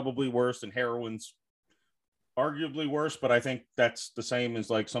cocaine's probably worse and heroin's arguably worse, but I think that's the same as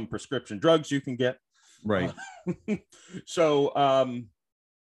like some prescription drugs you can get. Right. So,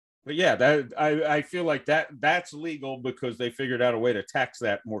 but yeah, that I feel like that's legal because they figured out a way to tax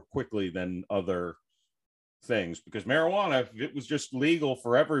that more quickly than other things, because marijuana, if it was just legal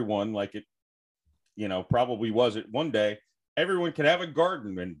for everyone, like it probably was it one day, everyone could have a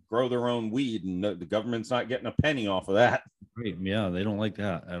garden and grow their own weed, and the government's not getting a penny off of that. Right. Yeah, they don't like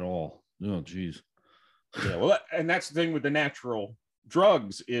that at all. Oh geez. Yeah, well, and that's the thing with the natural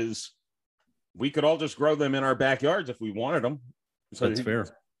drugs is we could all just grow them in our backyards if we wanted them. So that's fair.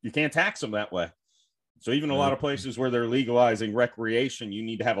 You can't tax them that way. So even a lot of places where they're legalizing recreation, you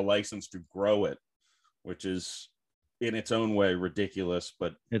need to have a license to grow it, which is in its own way ridiculous,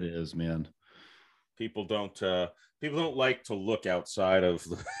 but it is, man. People don't like to look outside of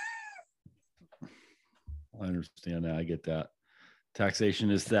the I understand that. I get that. Taxation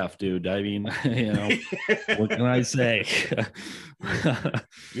is theft, dude. I mean, what can I say?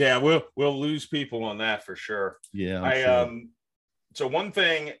 Yeah, we'll lose people on that for sure. Yeah. So one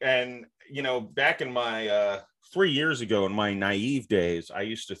thing, and back in my 3 years ago, in my naive days, I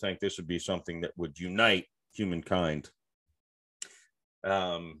used to think this would be something that would unite humankind.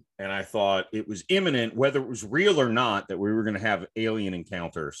 And I thought it was imminent, whether it was real or not, that we were going to have alien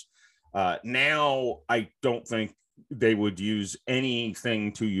encounters. Now, I don't think they would use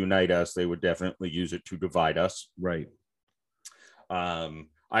anything to unite us. They would definitely use it to divide us. Right.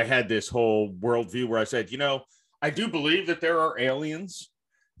 I had this whole worldview where I said, I do believe that there are aliens,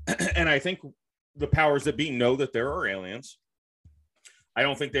 and I think the powers that be know that there are aliens. I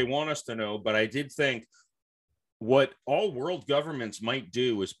don't think they want us to know, but I did think what all world governments might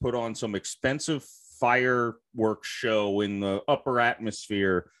do is put on some expensive fireworks show in the upper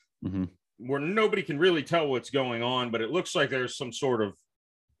atmosphere, where nobody can really tell what's going on, but it looks like there's some sort of,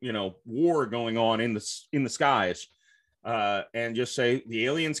 war going on in the skies. And just say the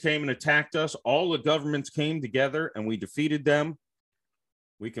aliens came and attacked us. All the governments came together and we defeated them.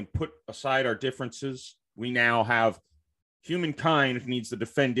 We can put aside our differences. We now have humankind needs to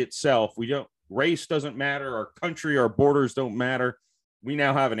defend itself. Race doesn't matter. Our country, our borders don't matter. We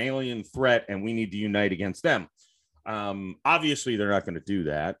now have an alien threat and we need to unite against them. Obviously, they're not going to do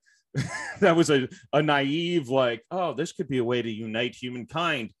that. That was a naive, like, oh, this could be a way to unite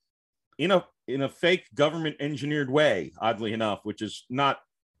humankind in a fake government engineered way, oddly enough, which is not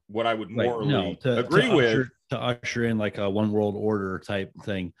what I would morally agree with. To usher in like a one world order type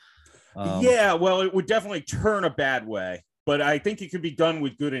thing. Yeah, well, it would definitely turn a bad way, but I think it could be done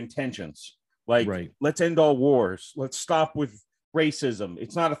with good intentions. Like, Right. let's end all wars. Let's stop with racism.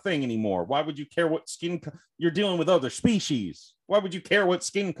 It's not a thing anymore. Why would you care what you're dealing with other species? Why would you care what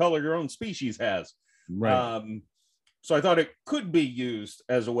skin color your own species has? Right. So I thought it could be used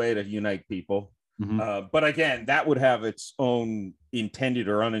as a way to unite people. Mm-hmm. But again, that would have its own intended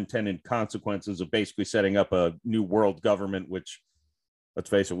or unintended consequences of basically setting up a new world government, which, let's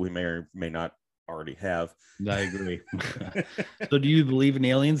face it, we may or may not already have. I agree. So do you believe in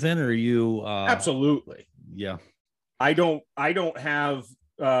aliens then, or are you Absolutely. Yeah. I don't have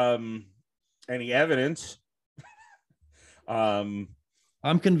any evidence. I'm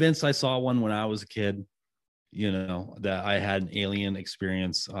convinced I saw one when I was a kid, that I had an alien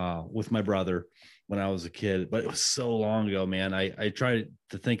experience with my brother when I was a kid, but it was so long ago, man. I try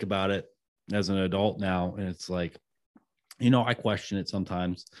to think about it as an adult now, and it's like, I question it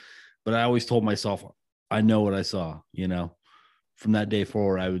sometimes, but I always told myself, I know what I saw, from that day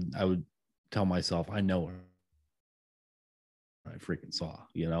forward, I would tell myself, I know what I freaking saw,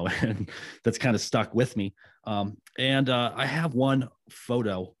 and that's kind of stuck with me. And I have one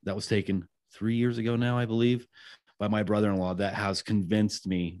photo that was taken 3 years ago now, I believe, by my brother-in-law that has convinced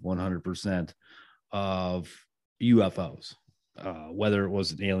me 100% of UFOs, whether it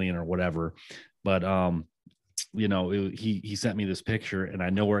was an alien or whatever. But he sent me this picture, and I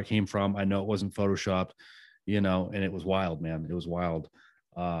know where it came from. I know it wasn't photoshopped, and it was wild, man. It was wild.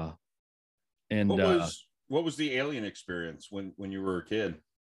 And what was the alien experience when you were a kid?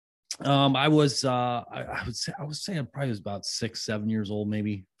 I was I would say I probably was about 6, 7 years old,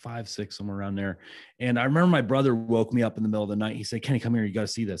 maybe 5, 6, somewhere around there. And I remember my brother woke me up in the middle of the night. He said, "Kenny, come here, you got to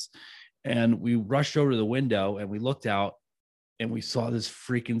see this." And we rushed over to the window and we looked out and we saw this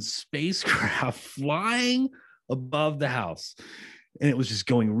freaking spacecraft flying above the house. And it was just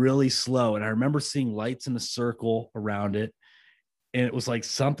going really slow. And I remember seeing lights in a circle around it. And it was like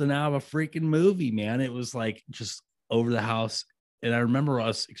something out of a freaking movie, man. It was like just over the house. And I remember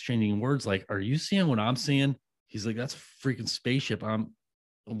us exchanging words like, "Are you seeing what I'm seeing?" He's like, "That's a freaking spaceship."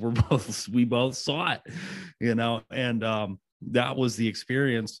 We both saw it, and that was the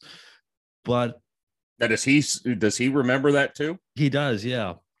experience. But does he remember that too? He does,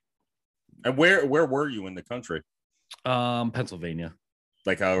 yeah. And where were you in the country? Pennsylvania.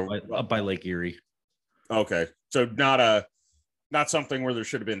 Like up by Lake Erie. Okay. So not something where there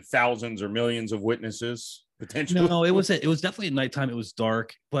should have been thousands or millions of witnesses potentially. No, it was definitely at nighttime. It was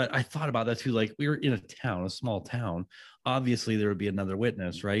dark, but I thought about that too. Like, we were in a small town. Obviously, there would be another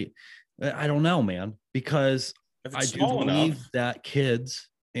witness, right? I don't know, man, because I do believe that kids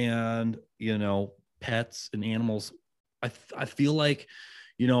and pets and animals, I feel like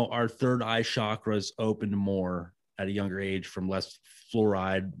our third eye chakras opened more at a younger age from less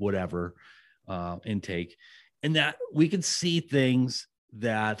fluoride, whatever, intake, and that we can see things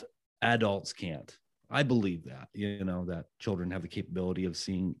that adults can't. I believe that, that children have the capability of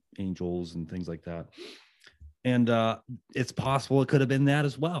seeing angels and things like that. And it's possible it could have been that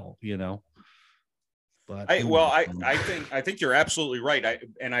as well, But I think you're absolutely right.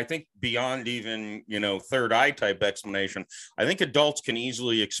 I think beyond even, third eye type explanation, I think adults can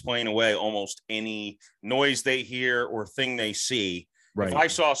easily explain away almost any noise they hear or thing they see. Right. If I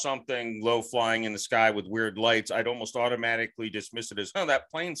saw something low flying in the sky with weird lights, I'd almost automatically dismiss it as, "Oh, that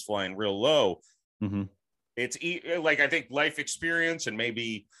plane's flying real low." Mm-hmm. It's like, I think life experience and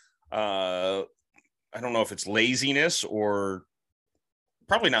maybe, I don't know if it's laziness or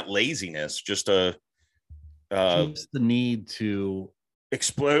probably not laziness, just just the need to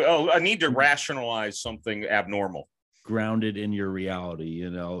explode. A need to rationalize something abnormal, grounded in your reality. A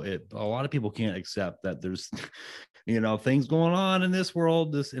lot of people can't accept that there's, things going on in this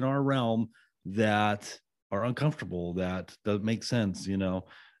world, in our realm, that are uncomfortable, that doesn't make sense,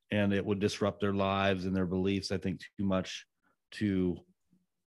 and it would disrupt their lives and their beliefs, I think, too much to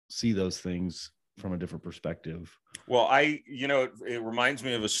see those things from a different perspective. Well, it reminds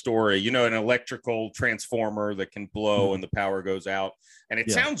me of a story, an electrical transformer that can blow and the power goes out. And it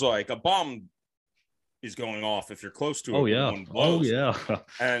sounds like a bomb is going off if you're close to it. Oh, yeah. Oh, yeah.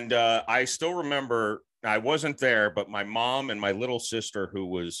 And I still remember, I wasn't there, but my mom and my little sister, who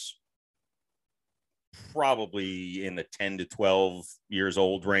was probably in the 10 to 12 years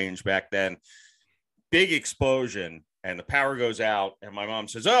old range back then, big explosion and the power goes out. And my mom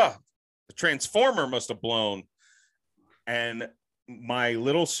says, "Oh, the transformer must have blown." And my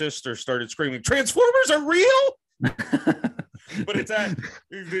little sister started screaming, "Transformers are real!" But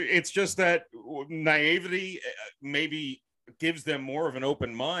it's just that naivety maybe gives them more of an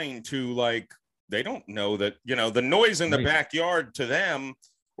open mind to, like, they don't know that, the noise in the backyard to them,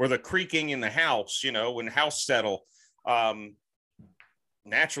 or the creaking in the house, you know, when house settle.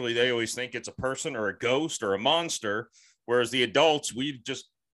 Naturally, they always think it's a person or a ghost or a monster, whereas the adults, we just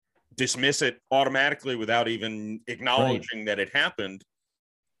dismiss it automatically without even acknowledging that it happened.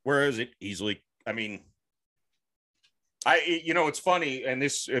 Whereas it easily, I mean, you know, it's funny, and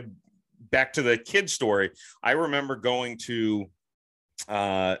this back to the kid story. I remember going to,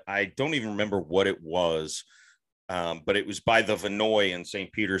 I don't even remember what it was, but it was by the Vinoy in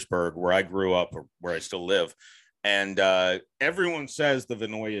St. Petersburg, where I grew up, or where I still live. And everyone says the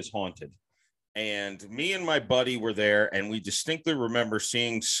Vinoy is haunted. And me and my buddy were there, and we distinctly remember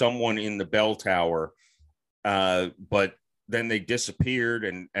seeing someone in the bell tower, but then they disappeared,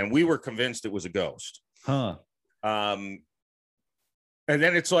 and we were convinced it was a ghost. Huh. And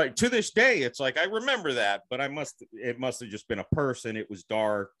then it's like, to this day, it's like, I remember that, but it must have just been a person. It was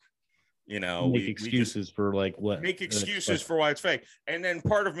dark, you know. Make excuses for like what? Make excuses for why it's fake. And then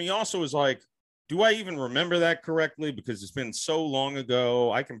part of me also is like, do I even remember that correctly? Because it's been so long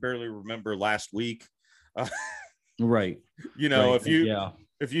ago. I can barely remember last week. Right. You know, right.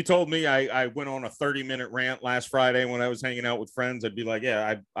 if you told me I went on a 30-minute rant last Friday when I was hanging out with friends, I'd be like,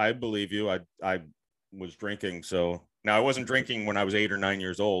 yeah, I believe you. I was drinking. So now, I wasn't drinking when I was 8 or 9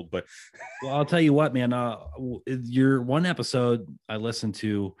 years old, but. Well, I'll tell you what, man, your one episode I listened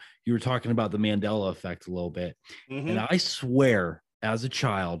to, you were talking about the Mandela effect a little bit. Mm-hmm. And I swear, as a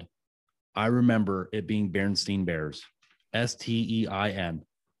child, I remember it being Bernstein Bears, Stein.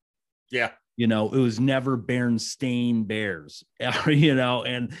 Yeah. You know, it was never Berenstain Bears, you know,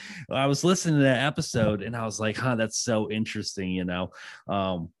 and I was listening to that episode and I was like, huh, that's so interesting, you know.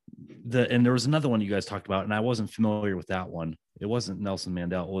 And there was another one you guys talked about, and I wasn't familiar with that one. It wasn't Nelson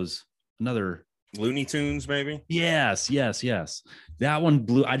Mandela. It was another Looney Tunes, maybe. Yes. That one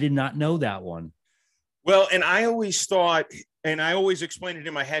blew. I did not know that one. Well, and I always thought, and I always explained it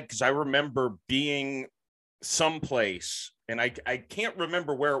in my head, because I remember being someplace, and I can't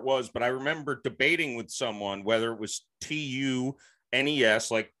remember where it was, but I remember debating with someone whether it was TUNES,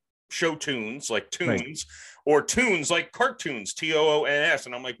 like show tunes, like tunes, right, or tunes like cartoons, TOONS.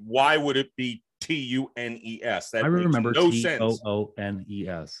 And I'm like, why would it be TUNES? That I remember no sense.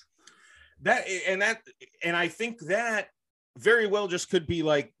 TOONES. And I think that very well just could be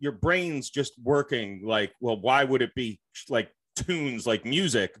like your brain's just working like, well, why would it be like tunes, like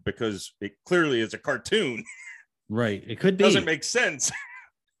music? Because it clearly is a cartoon. Right. It could be. Doesn't make sense.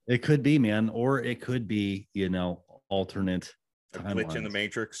 It could be, man. Or it could be, you know, alternate timelines. Glitch in the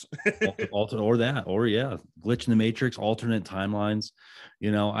Matrix. Or that. Or yeah, glitch in the Matrix, alternate timelines.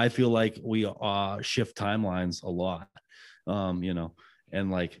 You know, I feel like we shift timelines a lot. You know, and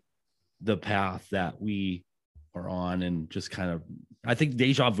like the path that we are on, and just kind of, I think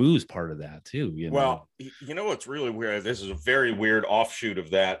deja vu is part of that too. You know? Well, you know what's really weird? This is a very weird offshoot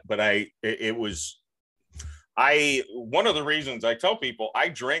of that, but one of the reasons I tell people I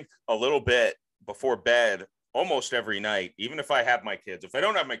drink a little bit before bed almost every night, even if I have my kids. If I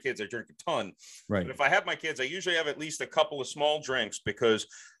don't have my kids, I drink a ton. Right. But if I have my kids, I usually have at least a couple of small drinks, because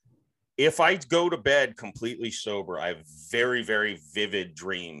if I go to bed completely sober, I have very, very vivid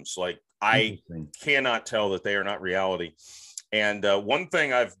dreams. Like, I cannot tell that they are not reality. And one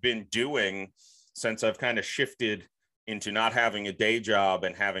thing I've been doing since I've kind of shifted into not having a day job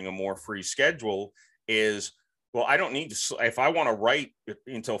and having a more free schedule is, well, I don't need to, if I want to write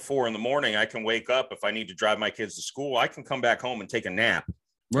until 4 a.m, I can wake up. If I need to drive my kids to school, I can come back home and take a nap.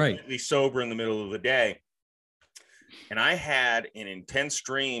 Right. Be sober in the middle of the day. And I had an intense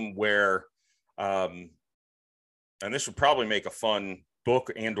dream where, and this would probably make a fun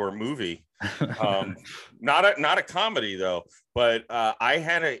book and or movie. Not a comedy though, but I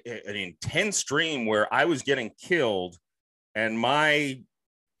had an intense dream where I was getting killed and my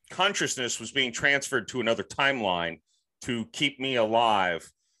consciousness was being transferred to another timeline to keep me alive.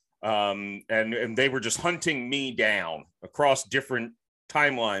 And they were just hunting me down across different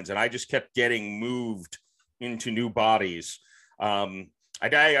timelines, and I just kept getting moved into new bodies. I'm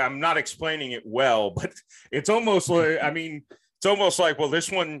not explaining it well, but it's almost like, it's almost like, well,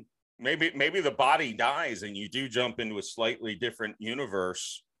 this one, maybe the body dies and you do jump into a slightly different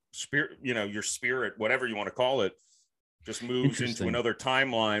universe, spirit, you know, your spirit, whatever you want to call it, just moves into another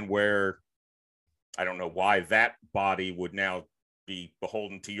timeline where I don't know why that body would now be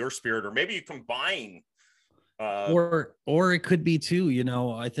beholden to your spirit, or maybe you combine. Or it could be too, you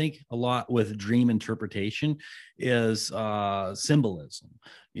know, I think a lot with dream interpretation is symbolism,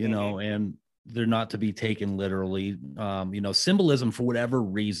 you know, and they're not to be taken literally. You know, symbolism for whatever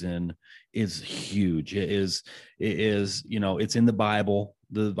reason is huge. It is, you know, it's in the Bible.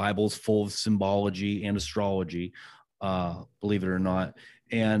 The Bible's full of symbology and astrology, believe it or not.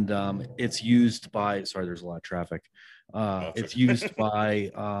 and it's used by, sorry, there's a lot of traffic. It's used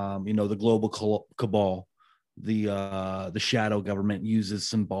by the global cabal. The shadow government uses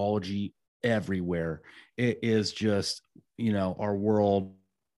symbology everywhere. It is just, our world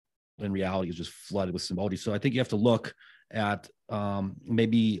in reality is just flooded with symbology. So I think you have to look at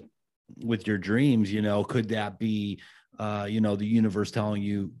maybe with your dreams, could that be the universe telling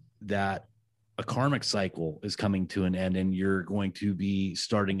you that a karmic cycle is coming to an end and you're going to be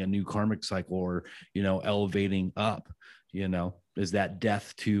starting a new karmic cycle, or elevating up? Is that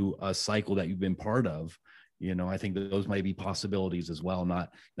death to a cycle that you've been part of? I think that those might be possibilities as well,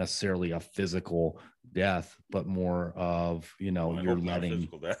 not necessarily a physical death, but more of you're letting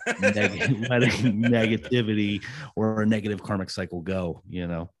negativity or a negative karmic cycle go.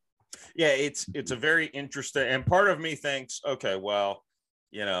 Yeah, it's a very interesting, and part of me thinks, okay, well,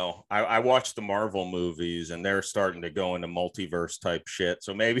 I watched the Marvel movies and they're starting to go into multiverse type shit.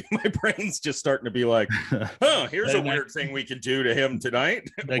 So maybe my brain's just starting to be like, here's a weird thing we could do to him tonight.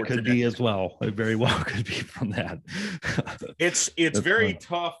 That could be as well. It very well could be from that. It's very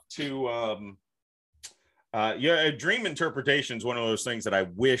tough to, dream interpretation is one of those things that I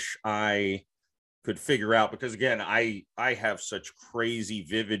wish I could figure out, because again, I have such crazy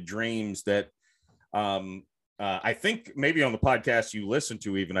vivid dreams that, I think maybe on the podcast you listened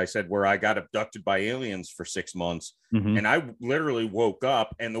to, even I said where I got abducted by aliens for 6 months, and I literally woke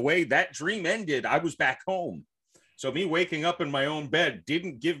up, and the way that dream ended, I was back home. So me waking up in my own bed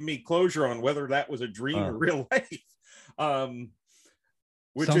didn't give me closure on whether that was a dream or real life.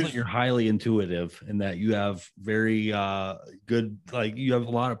 Which sounds like you're highly intuitive, and that you have very good, like you have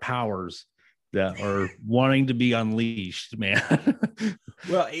a lot of powers that are wanting to be unleashed, man.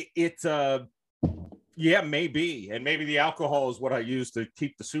 Well, it's yeah, maybe. And maybe the alcohol is what I use to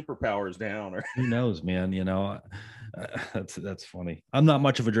keep the superpowers down. Or who knows, man? That's funny. I'm not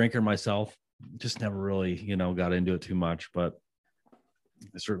much of a drinker myself. Just never really, got into it too much, but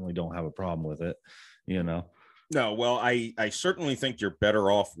I certainly don't have a problem with it, No, well, I certainly think you're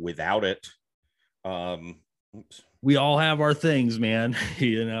better off without it. We all have our things, man.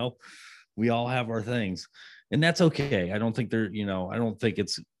 We all have our things. And that's okay. I don't think I don't think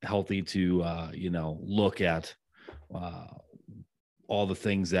it's healthy to, look at all the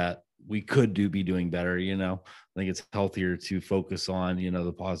things that we could be doing better. I think it's healthier to focus on,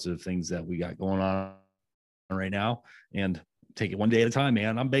 the positive things that we got going on right now and take it one day at a time,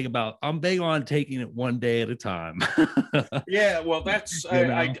 man. I'm big on taking it one day at a time. Yeah. Well, that's,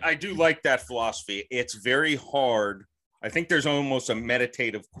 I do like that philosophy. It's very hard. I think there's almost a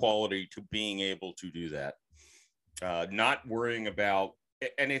meditative quality to being able to do that. Not worrying about,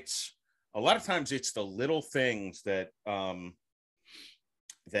 and it's a lot of times it's the little things that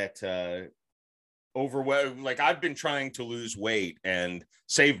overwhelm. Like I've been trying to lose weight and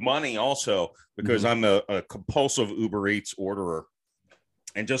save money also because I'm a compulsive Uber Eats orderer.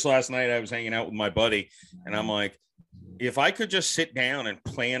 And just last night I was hanging out with my buddy, and I'm like, if I could just sit down and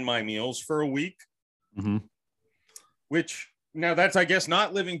plan my meals for a week, which now that's, I guess,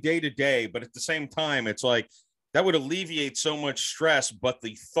 not living day to day, but at the same time, it's like, that would alleviate so much stress. But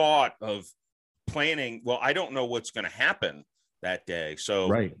the thought of planning, well, I don't know what's going to happen that day. So,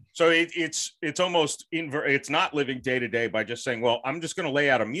 right. So it's almost it's not living day to day by just saying, well, I'm just going to lay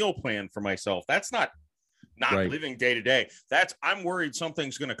out a meal plan for myself. That's not right. Living day to day. That's, I'm worried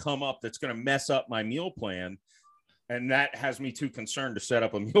something's going to come up that's going to mess up my meal plan. And that has me too concerned to set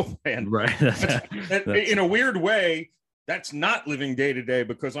up a meal plan. Right. That's, in a weird way, that's not living day to day,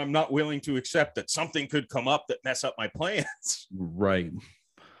 because I'm not willing to accept that something could come up that mess up my plans. Right.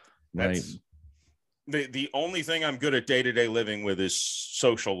 That's the only thing I'm good at day to day living with is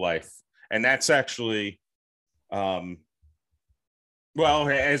social life. And that's actually, well,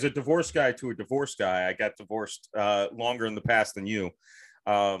 as a divorce guy to a divorce guy, I got divorced longer in the past than you.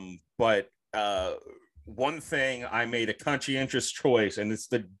 But one thing I made a conscientious choice, and it's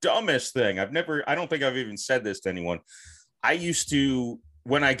the dumbest thing. I don't think I've even said this to anyone. I used to,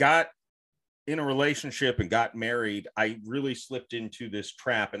 when I got in a relationship and got married, I really slipped into this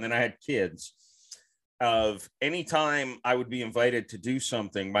trap. And then I had kids. Of anytime I would be invited to do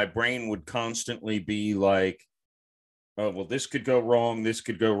something, my brain would constantly be like, oh, well, this could go wrong. This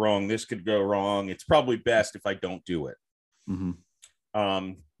could go wrong. This could go wrong. It's probably best if I don't do it.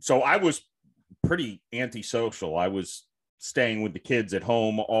 So I was pretty antisocial. I was staying with the kids at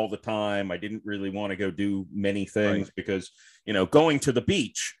home all the time. I didn't really want to go do many things because, going to the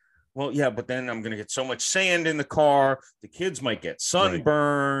beach. Well, yeah, but then I'm going to get so much sand in the car. The kids might get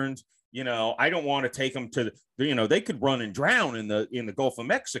sunburned. I don't want to take them to, they could run and drown in the Gulf of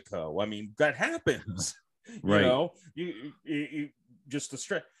Mexico. I mean, that happens. Right. just the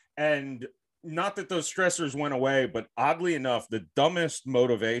stress. And not that those stressors went away, but oddly enough, the dumbest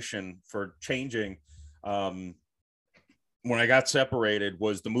motivation for changing when I got separated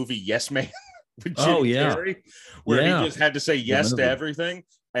was the movie Yes Man with Jim Carrey, where he just had to say yes to everything.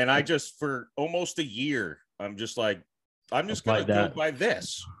 And I just, for almost a year, I'm just like, I'm just going to go by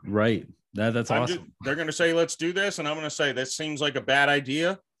this. Right. That's awesome. They're going to say, let's do this. And I'm going to say, this seems like a bad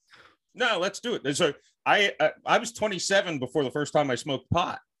idea. No, let's do it. So I was 27 before the first time I smoked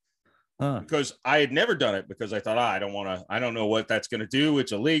pot. Because I had never done it, because I thought, I don't know what that's going to do.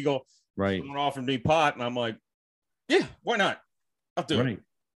 It's illegal. Right. Someone offered me pot, and I'm like, yeah, why not? I'll do it.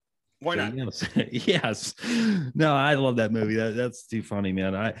 Why not? Yes. No, I love that movie. That's too funny,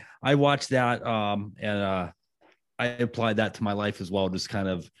 man. I watched that and I applied that to my life as well, just kind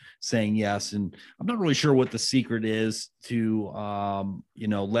of saying yes. And I'm not really sure what the secret is to,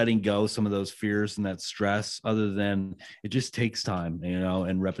 letting go some of those fears and that stress, other than it just takes time,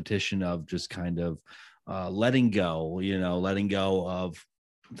 and repetition of just kind of letting go of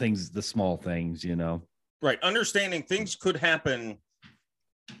things, the small things, Right. Understanding things could happen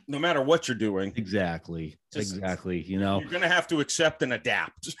no matter what you're doing. Exactly. You're going to have to accept and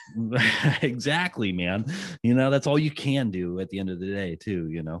adapt. Exactly, man. That's all you can do at the end of the day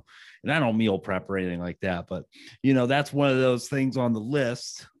too, and I don't meal prep or anything like that, but that's one of those things on the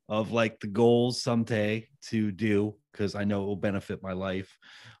list of like the goals someday to do, because I know it will benefit my life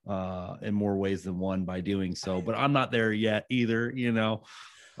in more ways than one by doing so. But I'm not there yet either.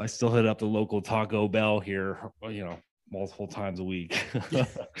 I still hit up the local Taco Bell here, multiple times a week.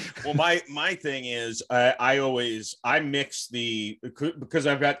 Well, my thing is I mix because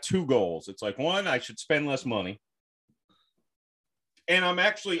I've got two goals. It's like, one, I should spend less money. And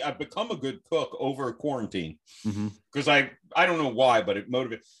I've become a good cook over quarantine, because I don't know why, but it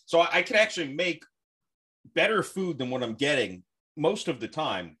motivates. So I can actually make better food than what I'm getting most of the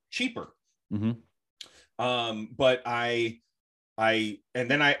time, cheaper. But I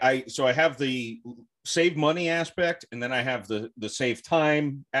have the save money aspect, and then I have the save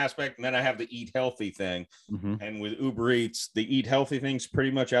time aspect, and then I have the eat healthy thing. And with Uber Eats, the eat healthy thing's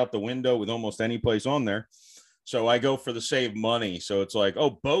pretty much out the window with almost any place on there. So I go for the save money. So it's like,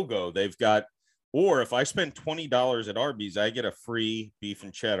 oh, BOGO, they've got, or if I spend $20 at Arby's, I get a free beef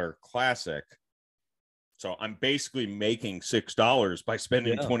and cheddar classic. So I'm basically making $6 by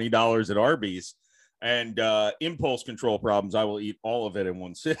spending $20 at Arby's. And impulse control problems, I will eat all of it in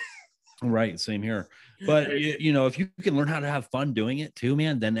one sitting. Right. Same here. But if you can learn how to have fun doing it too,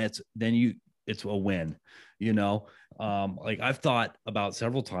 man, then it's a win, like I've thought about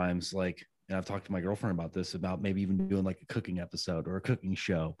several times, like, and I've talked to my girlfriend about this, about maybe even doing like a cooking episode or a cooking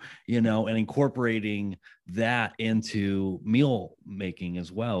show, and incorporating that into meal making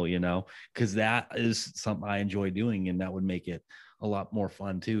as well, because that is something I enjoy doing, and that would make it a lot more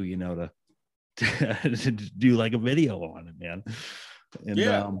fun too, to do like a video on it, man. And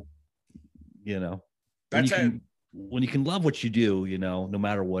when you can love what you do, no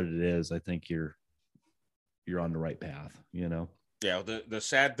matter what it is, I think you're on the right path, Yeah, the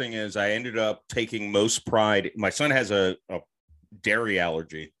sad thing is I ended up taking most pride. My son has a dairy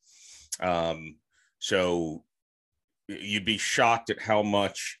allergy. So you'd be shocked at how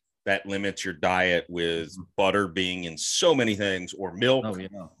much that limits your diet, with butter being in so many things, or milk.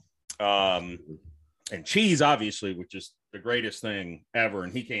 And cheese, obviously, which is the greatest thing ever,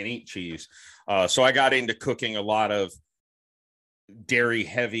 and he can't eat cheese. So I got into cooking a lot of dairy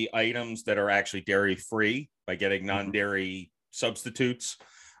heavy items that are actually dairy free by getting non-dairy substitutes.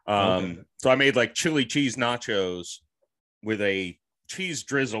 So I made like chili cheese nachos with a cheese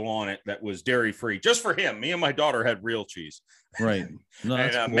drizzle on it that was dairy free, just for him. Me and my daughter had real cheese. Right. No,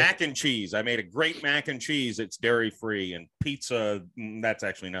 and cool. Mac and cheese. I made a great mac and cheese. It's dairy free. And pizza, that's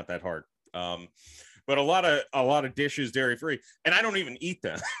actually not that hard. But a lot of dishes dairy free, and I don't even eat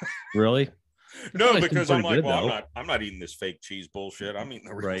them. Really? No, because I'm like, well, I'm not eating this fake cheese bullshit. I'm eating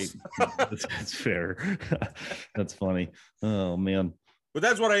the real. Right. That's fair. That's funny. Oh man. But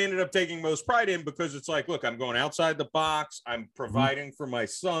that's what I ended up taking most pride in, because it's like, look, I'm going outside the box. I'm providing for my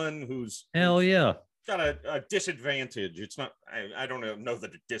son, who's hell yeah, got a disadvantage. It's not, I don't know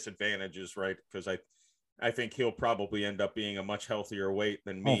that the disadvantage is right, because I think he'll probably end up being a much healthier weight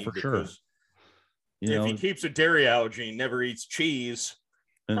than me. For sure. If he keeps a dairy allergy and never eats cheese,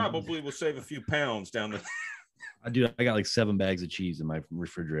 probably will save a few pounds down the. I got like 7 bags of cheese in my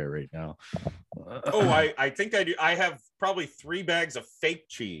refrigerator right now. Oh, I think I do. I have probably 3 bags of fake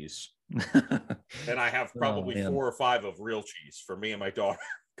cheese. And I have probably man. 4 or 5 of real cheese for me and my daughter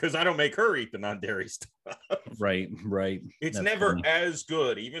because I don't make her eat the non-dairy stuff. Right. It's That's never funny. as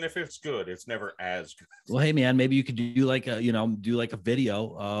good. Even if it's good, it's never as good. Well, hey man, maybe you could do like a, do like a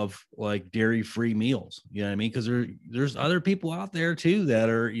video of like dairy-free meals. You know what I mean? Because there's other people out there too that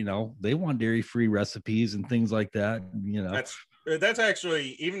are, they want dairy-free recipes and things like that. That's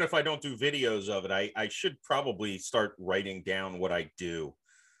actually, even if I don't do videos of it, I should probably start writing down what I do,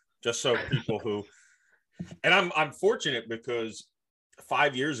 just so people who, and I'm fortunate because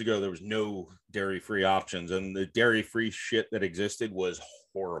 5 years ago there was no dairy-free options, and the dairy-free shit that existed was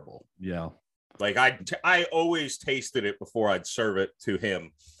horrible. Yeah. Like I always tasted it before I'd serve it to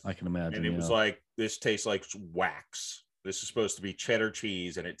him. I can imagine. And it was like, this tastes like wax. This is supposed to be cheddar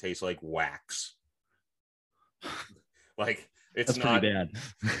cheese, and it tastes like wax. Like, it's That's not pretty bad.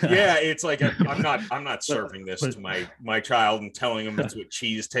 Yeah, it's like I'm not serving this to my child and telling him that's what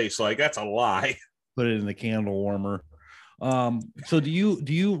cheese tastes like. That's a lie. Put it in the candle warmer. So do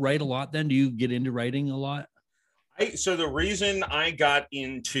you write a lot then? Do you get into writing a lot? So the reason I got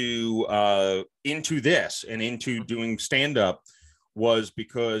into this and into doing stand-up was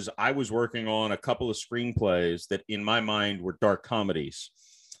because I was working on a couple of screenplays that in my mind were dark comedies.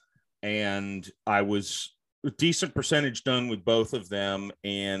 And I was a decent percentage done with both of them.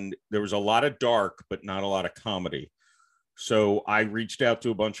 And there was a lot of dark, but not a lot of comedy. So I reached out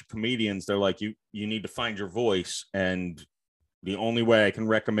to a bunch of comedians. They're like, you need to find your voice. And the only way I can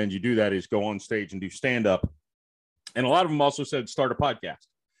recommend you do that is go on stage and do stand-up. And a lot of them also said, start a podcast,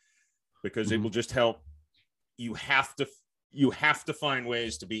 because it will just help. You have to find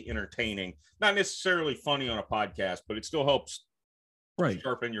ways to be entertaining, not necessarily funny on a podcast, but it still helps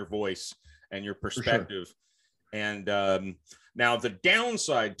sharpen your voice and your perspective. Sure. And now the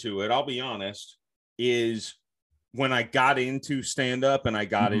downside to it, I'll be honest, is when I got into stand-up and I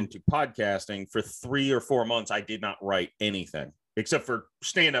got into podcasting for 3 or 4 months, I did not write anything except for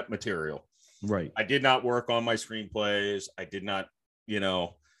stand-up material. Right. I did not work on my screenplays. I did not,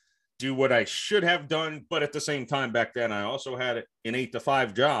 do what I should have done. But at the same time, back then, I also had an 8 to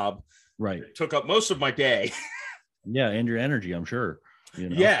 5 job. Right. It took up most of my day. Yeah. And your energy, I'm sure.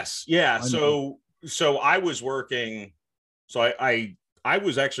 Yes. Yeah. So I was working. So I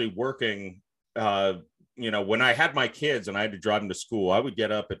was actually working, when I had my kids and I had to drive them to school, I would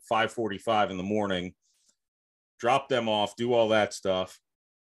get up at 5:45 in the morning, drop them off, do all that stuff,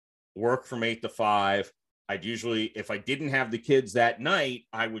 work from 8 to 5. I'd usually, if I didn't have the kids that night,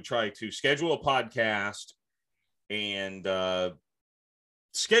 I would try to schedule a podcast and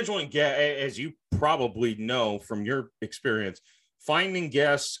scheduling, as you probably know from your experience, finding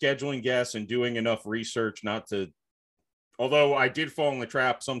guests, scheduling guests, and doing enough research not to, although I did fall in the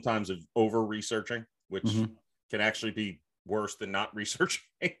trap sometimes of over researching, which can actually be worse than not researching.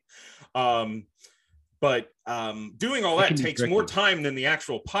 But doing all that takes more time than the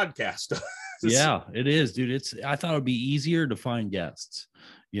actual podcast does. Yeah, it is, dude. I thought it would be easier to find guests.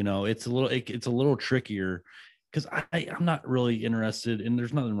 It's a little trickier because I'm not really interested, and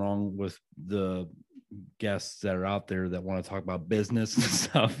there's nothing wrong with the guests that are out there that want to talk about business and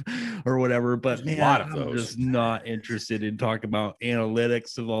stuff or whatever. But man, I'm just not interested in talking about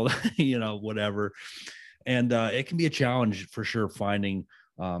analytics of all that, whatever. And it can be a challenge for sure finding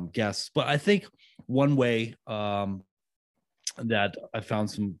guests. But I think one way that I found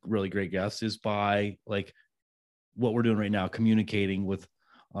some really great guests is by like what we're doing right now, communicating with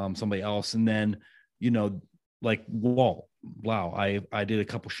somebody else. And then, like Walt, wow, I did a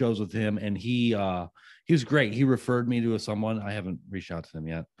couple shows with him, and he was great. He referred me to someone. I haven't reached out to them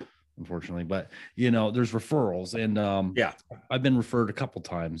yet, unfortunately, but there's referrals, and I've been referred a couple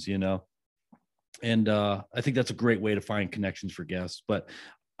times, and I think that's a great way to find connections for guests. But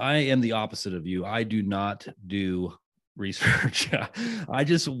I am the opposite of you. I do not do research. I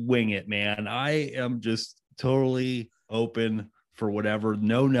just wing it, man. I am just totally open for whatever,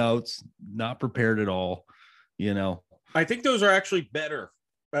 no notes, not prepared at all. I think those are actually better,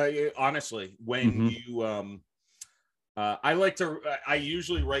 honestly, when you I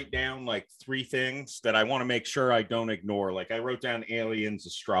usually write down like 3 things that I want to make sure I don't ignore. Like I wrote down aliens,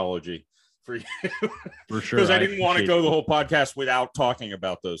 astrology for you, for sure, because I didn't want to go the whole podcast without talking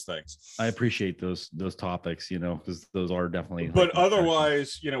about those things. I appreciate those topics, because those are definitely. But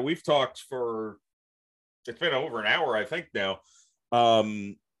otherwise, we've talked for, it's been over an hour, I think now,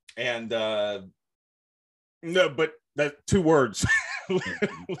 no, but that 2 words,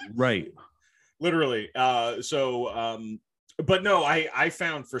 right? Literally. But no, I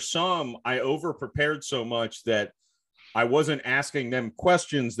found for some, I over prepared so much that I wasn't asking them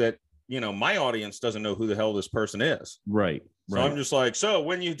questions that, my audience doesn't know who the hell this person is. Right. So I'm just like, so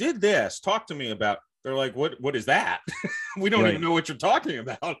when you did this, talk to me about, they're like, what is that? We don't even know what you're talking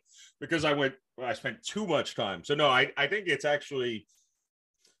about, because I spent too much time. So no, I think it's actually,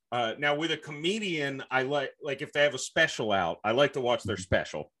 now with a comedian, I like if they have a special out, I like to watch their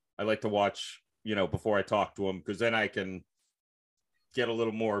special. I like to watch, before I talk to them, because then I can get a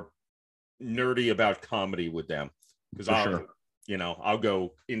little more nerdy about comedy with them. Because I'll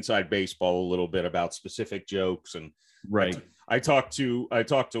go inside baseball a little bit about specific jokes. And I talked to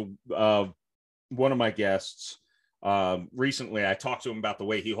one of my guests recently. I talked to him about the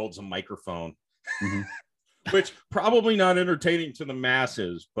way he holds a microphone, which probably not entertaining to the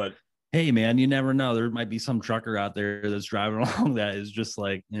masses, but hey man, you never know. There might be some trucker out there that's driving along that is just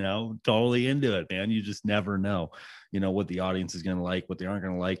like, totally into it, man. You just never know, what the audience is going to like, what they aren't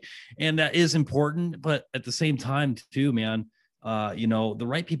going to like. And that is important. But at the same time too, man, the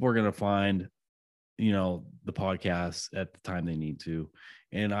right people are going to find, the podcast at the time they need to.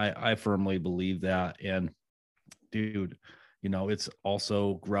 And I firmly believe that. And dude, it's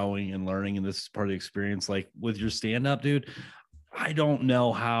also growing and learning. And this is part of the experience. Like with your stand-up, dude, I don't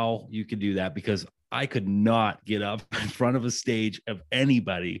know how you could do that, because I could not get up in front of a stage of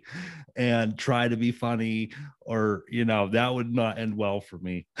anybody and try to be funny, or, that would not end well for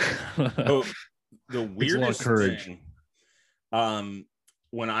me. The weirdest thing,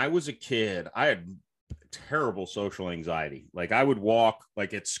 when I was a kid, I had terrible social anxiety. Like I would walk,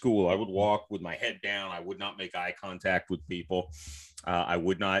 like at school, I would walk with my head down. I would not make eye contact with people. I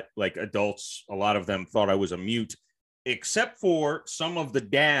would not, like adults, a lot of them thought I was a mute, except for some of the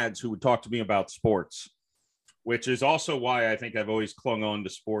dads who would talk to me about sports, which is also why I think I've always clung on to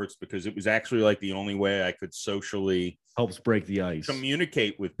sports, because it was actually like the only way I could socially helps break the ice,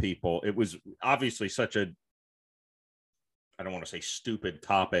 communicate with people. It was obviously such a, I don't want to say stupid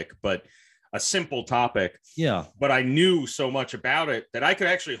topic, but a simple topic. Yeah. But I knew so much about it that I could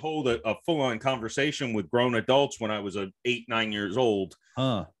actually hold a full-on conversation with grown adults when I was 8-9 years old.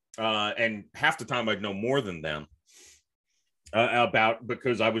 And half the time I'd know more than them.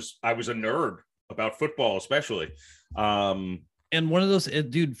 Because I was a nerd about football, especially. And one of those,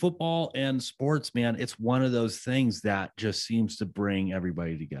 dude, football and sports, man, it's one of those things that just seems to bring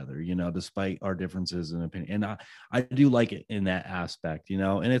everybody together, despite our differences in opinion. And I do like it in that aspect,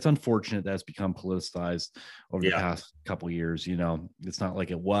 and it's unfortunate that it's become politicized over the past couple of years. It's not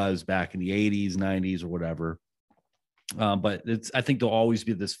like it was back in the 80s, 90s or whatever. But I think there'll always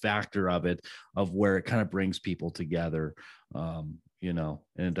be this factor of where it kind of brings people together, and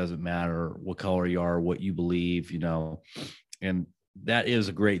it doesn't matter what color you are, what you believe, and that is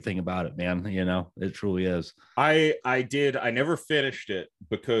a great thing about it, man. It truly is. I never finished it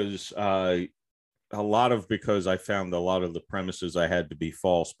because I found a lot of the premises I had to be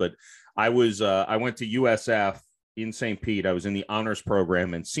false, but I went to USF in St. Pete. I was in the honors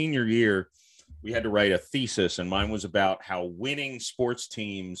program, and senior year, we had to write a thesis, and mine was about how winning sports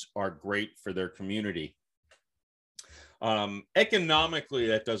teams are great for their community. Economically,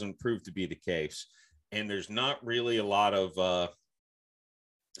 that doesn't prove to be the case. And there's not really a lot of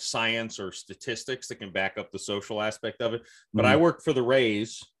science or statistics that can back up the social aspect of it. But I worked for the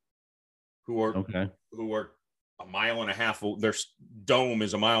Rays, who are a mile and a half. Their dome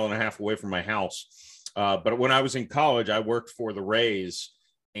is a mile and a half away from my house. But when I was in college, I worked for the Rays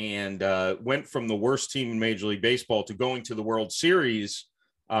and went from the worst team in Major League Baseball to going to the World Series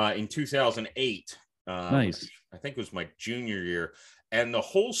in 2008. Nice. I think it was my junior year. And the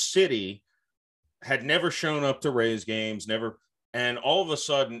whole city had never shown up to Rays games, never. And all of a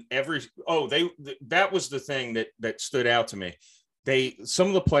sudden, that was the thing that stood out to me. Some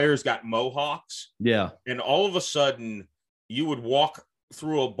of the players got mohawks. Yeah. And all of a sudden, you would walk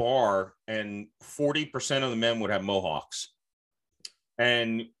through a bar and 40% of the men would have mohawks.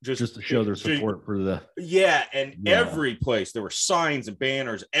 And just to show their support for the. Yeah. And every place there were signs and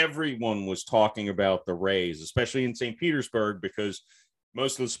banners. Everyone was talking about the Rays, especially in St. Petersburg, because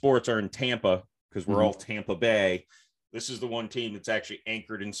most of the sports are in Tampa, because we're all Tampa Bay. This is the one team that's actually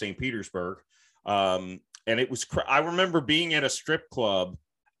anchored in St. Petersburg. And it was, I remember being at a strip club,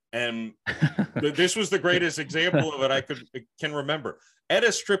 and this was the greatest example of it I can remember, at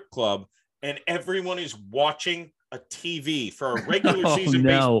a strip club, and everyone is watching a TV for a regular season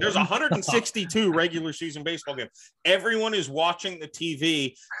baseball. There's 162 regular season baseball games. Everyone is watching the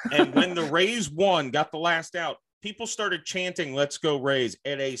TV. And when the Rays got the last out, people started chanting, "Let's go Rays,"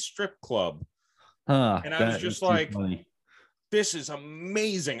 at a strip club. And I was just like, this is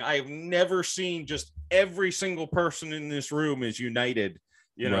amazing. I've never seen just every single person in this room is united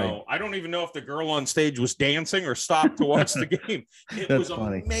You Right. know, I don't even know if the girl on stage was dancing or stopped to watch the game. It That's was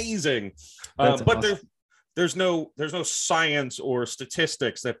funny. amazing. That's But awesome. there's no science or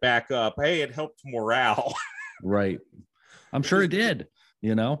statistics that back up, hey, it helped morale. Right. I'm sure it did,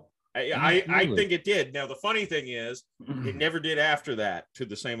 you know. I think it did. Now the funny thing is, it never did after that to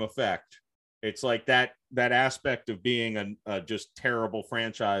the same effect. It's like that aspect of being a just terrible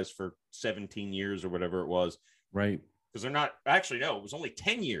franchise for 17 years or whatever it was. Right. Because they're not actually, no, it was only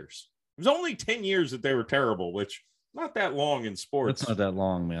 10 years. It was only 10 years that they were terrible, which not that long in sports. That's not that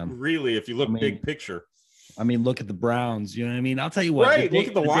long, man. Really, if you look big picture. I mean, look at the Browns. You know what I mean? I'll tell you what. Right. Look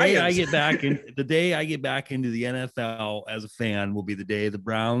at the Lions. The day I get back into the NFL as a fan will be the day the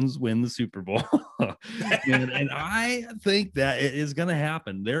Browns win the Super Bowl. and I think that it is going to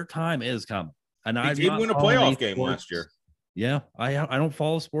happen. Their time is coming. And I did win a playoff game last year. Yeah, I don't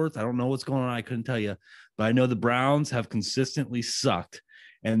follow sports. I don't know what's going on. I couldn't tell you, but I know the Browns have consistently sucked,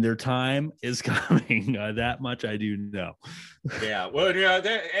 and their time is coming. That much I do know. Yeah, well, yeah,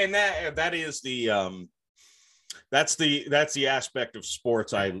 that is the that's the aspect of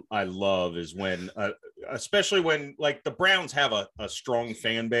sports I love is when, especially when like the Browns have a strong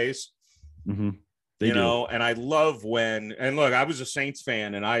fan base. Mm-hmm. You know, and I love when, and look, I was a Saints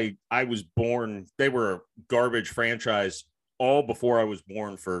fan, and I was born. They were a garbage franchise all before I was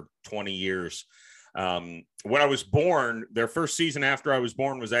born for 20 years. When I was born, their first season after I was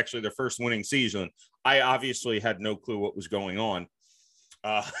born was actually their first winning season. I obviously had no clue what was going on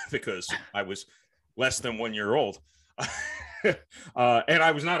because I was less than 1 year old. And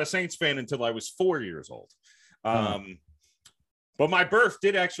I was not a Saints fan until I was 4 years old. But my birth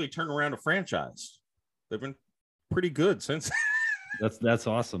did actually turn around a franchise. They've been pretty good since. That's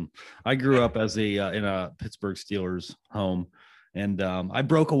awesome. I grew up as in a Pittsburgh Steelers home, and I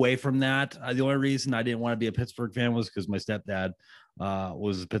broke away from that. The only reason I didn't want to be a Pittsburgh fan was because my stepdad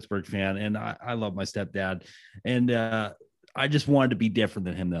was a Pittsburgh fan, and I love my stepdad, and I just wanted to be different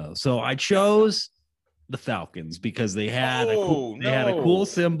than him though. So I chose the Falcons because they had a cool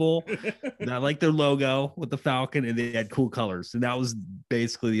symbol. I like their logo with the Falcon, and they had cool colors, and that was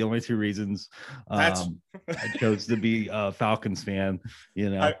basically the only two reasons I chose to be a Falcons fan. You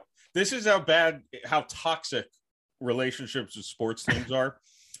know, this is how toxic relationships with sports teams are.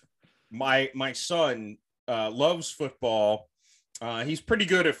 My son loves football. He's pretty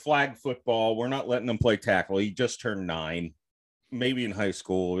good at flag football. We're not letting him play tackle. He just turned 9. Maybe in high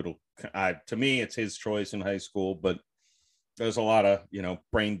school to me it's his choice in high school, but there's a lot of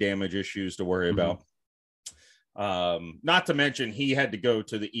brain damage issues to worry about. Not to mention he had to go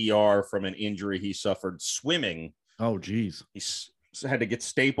to the ER from an injury he suffered swimming. Oh geez. He had to get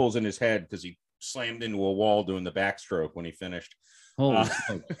staples in his head because he slammed into a wall doing the backstroke when he finished. Holy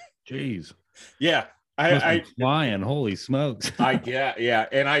jeez. Yeah. I flying, holy smokes. Yeah.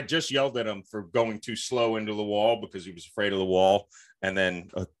 And I just yelled at him for going too slow into the wall because he was afraid of the wall. And then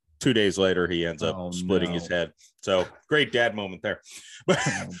 2 days later, he ends up splitting his head. So great dad moment there. But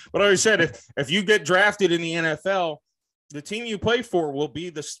I always said, if you get drafted in the NFL, the team you play for will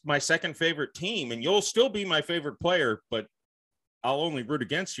be my second favorite team, and you'll still be my favorite player, but I'll only root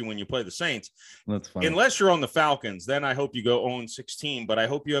against you when you play the Saints. That's funny. Unless you're on the Falcons, then I hope you go 0-16, but I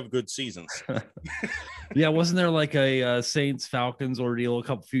hope you have good seasons. Yeah, wasn't there like a Saints Falcons ordeal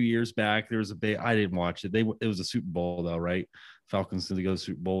a few years back? There was I didn't watch it. It was a Super Bowl though, right? Falcons did go to the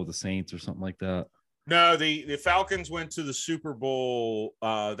Super Bowl with the Saints or something like that. No, the Falcons went to the Super Bowl.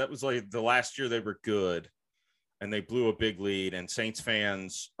 That was like the last year they were good, and they blew a big lead. And Saints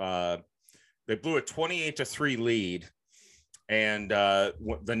fans, they blew a 28-3 lead. And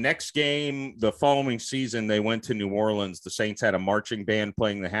the next game, the following season, they went to New Orleans. The Saints had a marching band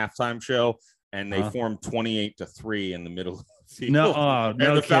playing the halftime show, and they formed 28-3 in the middle of the field.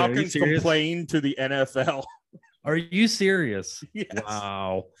 And the Falcons complained to the NFL. Are you serious? Yes.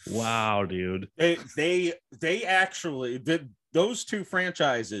 Wow, dude. They actually those two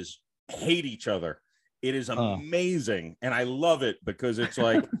franchises hate each other. It is amazing. And I love it because it's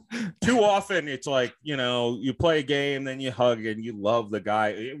like too often it's like, you play a game, then you hug and you love the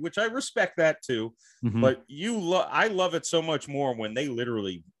guy, which I respect that too. Mm-hmm. But I love it so much more when they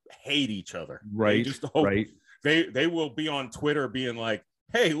literally hate each other. Right. Right. They will be on Twitter being like,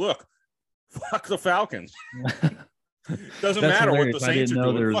 hey, look, fuck the Falcons. Doesn't matter hilarious. what the Saints are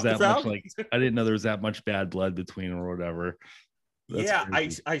doing. I didn't know there was that much bad blood between them or whatever. That's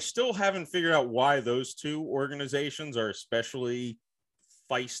crazy. I still haven't figured out why those two organizations are especially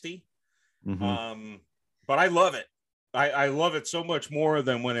feisty. Mm-hmm. But I love it. I love it so much more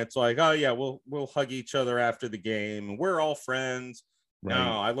than when it's like, oh yeah, we'll hug each other after the game and we're all friends. Right.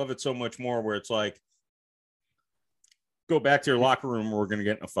 No, I love it so much more where it's like, go back to your locker room or we're going to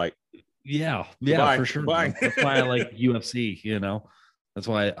get in a fight. Yeah, Goodbye. for sure. Goodbye. That's why I like UFC, that's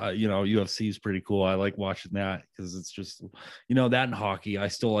why UFC is pretty cool. I like watching that because it's just, that and hockey. I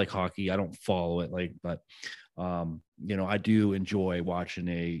still like hockey. I don't follow it but I do enjoy watching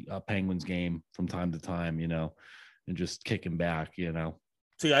a Penguins game from time to time, and just kicking back.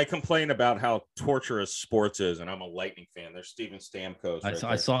 See, I complain about how torturous sports is, and I'm a Lightning fan. There's Steven Stamkos.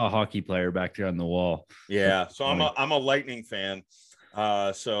 I saw a hockey player back there on the wall. Yeah, so I'm a Lightning fan.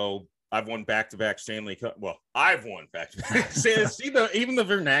 So I've won back-to-back Stanley Cup. Well, I've won back-to-back. See even the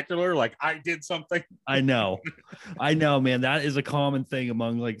vernacular, like I did something. I know, man. That is a common thing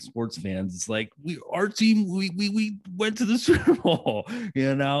among like sports fans. It's like our team, we went to the Super Bowl,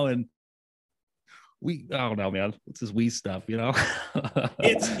 and I don't know, man. It's this we stuff,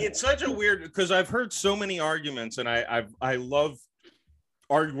 It's such a weird, because I've heard so many arguments, and I love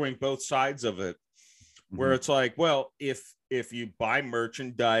arguing both sides of it, where it's like, well, if you buy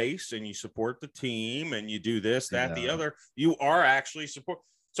merchandise and you support the team and you do this, that, the other, you are actually support.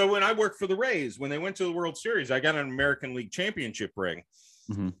 So when I worked for the Rays, when they went to the World Series, I got an American League championship ring,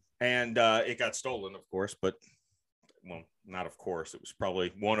 and it got stolen, of course, but well, not of course. It was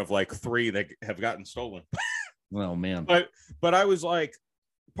probably one of like 3 that have gotten stolen. Well, man. But I was like,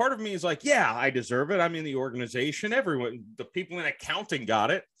 part of me is like, yeah, I deserve it. I'm in the organization. Everyone, the people in accounting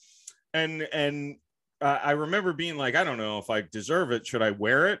got it. And I remember being like, I don't know if I deserve it. Should I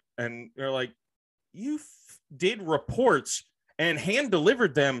wear it? And they're like, you did reports and hand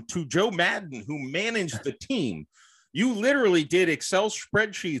delivered them to Joe Madden, who managed the team. You literally did Excel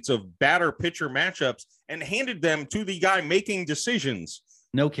spreadsheets of batter pitcher matchups and handed them to the guy making decisions.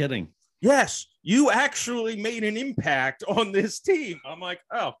 No kidding. Yes, you actually made an impact on this team. I'm like,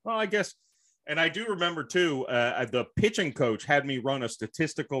 oh, well, I guess. And I do remember, too, the pitching coach had me run a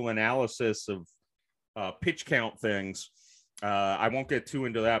statistical analysis of pitch count things. I won't get too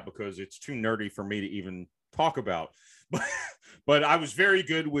into that because it's too nerdy for me to even talk about. But I was very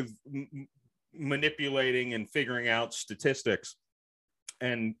good with manipulating and figuring out statistics.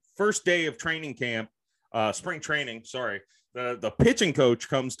 And first day of training camp, spring training, sorry, the pitching coach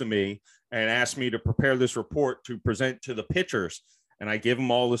comes to me and asks me to prepare this report to present to the pitchers. And I give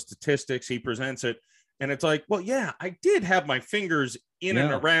him all the statistics. He presents it. And it's like, well, yeah, I did have my fingers in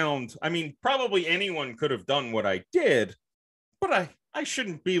and around. I mean, probably anyone could have done what I did, but I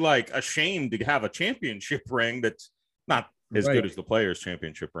shouldn't be like ashamed to have a championship ring that's not as good as the Players'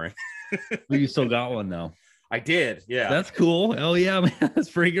 Championship ring. Well, you still got one though. I did. Yeah. That's cool. Oh yeah, man. That's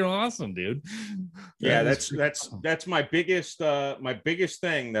freaking awesome, dude. That's my biggest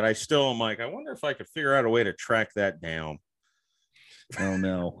thing that I still am like, I wonder if I could figure out a way to track that down. Oh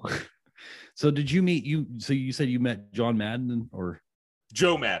no. So did you meet so you said you met John Madden or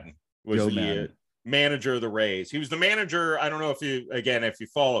Joe Madden was the manager of the Rays. He was the manager. I don't know if you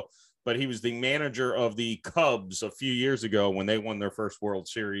follow, but he was the manager of the Cubs a few years ago when they won their first World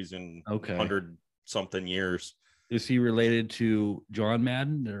Series in 100 something years. Is he related to John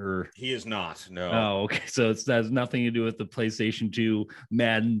Madden or? He is not. No. Oh, okay. So it has nothing to do with the PlayStation 2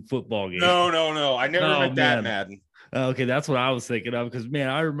 Madden football game. No. I never met that Madden. Okay, that's what I was thinking of because, man,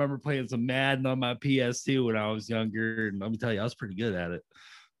 I remember playing some Madden on my PS2 when I was younger, and let me tell you, I was pretty good at it.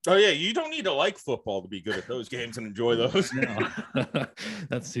 Oh, yeah, you don't need to like football to be good at those games and enjoy those. No.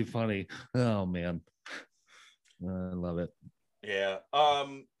 That's too funny. Oh, man. I love it. Yeah.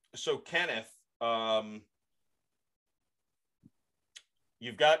 So, Kenneth,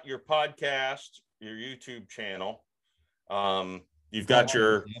 you've got your podcast, your YouTube channel. You've got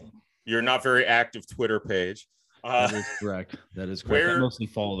your not very active Twitter page. That is correct. I mostly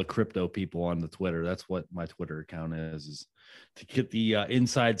follow the crypto people on the Twitter. That's what my Twitter account is to get the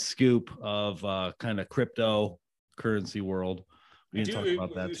inside scoop of kind of cryptocurrency world. We didn't talk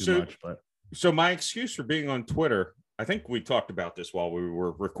about that too much, but so my excuse for being on Twitter, I think we talked about this while we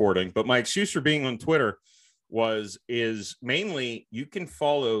were recording, but my excuse for being on Twitter is mainly you can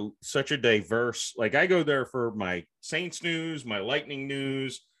follow such a diverse, like I go there for my Saints news, my Lightning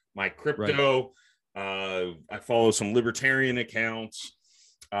news, my crypto. Right. I follow some libertarian accounts.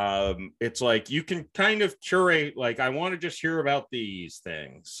 It's like you can kind of curate, like I want to just hear about these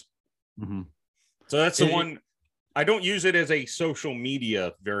things. Mm-hmm. So that's the one. I don't use it as a social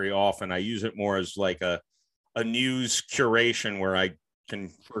media very often. I use it more as like a news curation where I can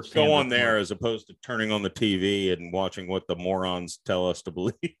go on there as opposed to turning on the TV and watching what the morons tell us to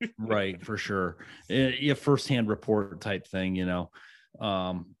believe. Right, for sure. Yeah, firsthand report type thing,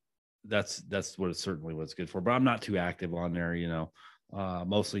 that's what it's certainly what it's good for. But I'm not too active on there,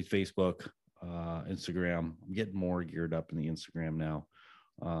 mostly Facebook, Instagram. I'm getting more geared up in the Instagram now.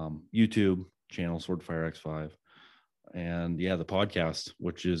 YouTube channel Swordfire X5. And yeah, the podcast,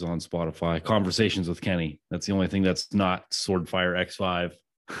 which is on Spotify, Conversations with Kenny. That's the only thing that's not Swordfire X5.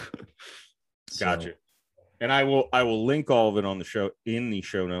 Gotcha. And I will link all of it on the show in the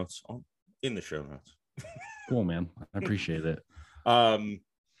show notes. Cool, man. I appreciate it.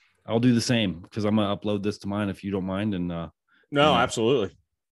 I'll do the same because I'm gonna upload this to mine if you don't mind. And absolutely.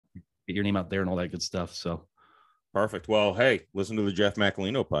 Get your name out there and all that good stuff. So perfect. Well, hey, listen to the Jeff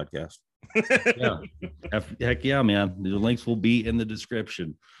Macalino podcast. Yeah. Heck yeah, man. The links will be in the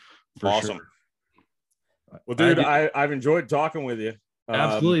description. Awesome. Sure. Well, dude, I've enjoyed talking with you.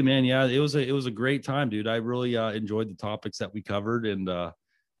 Absolutely, man. Yeah, it was a great time, dude. I really enjoyed the topics that we covered, and I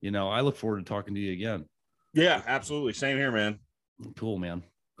look forward to talking to you again. Yeah, absolutely. Same here, man. Cool, man.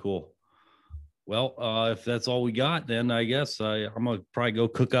 Cool. Well, if that's all we got, then I guess I'm gonna probably go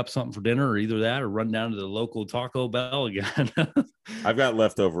cook up something for dinner, or either that, or run down to the local Taco Bell again. I've got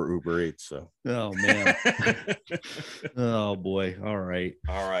leftover Uber Eats, so. Oh man. Oh boy. All right.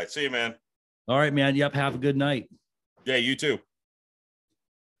 See you, man. All right, man. Yep. Have a good night. Yeah, you too.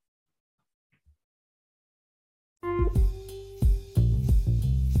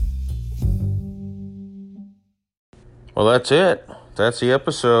 Well, that's it. That's the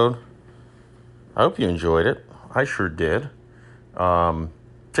episode. I hope you enjoyed it. I sure did.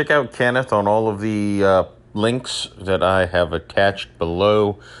 Check out Kenneth on all of the links that I have attached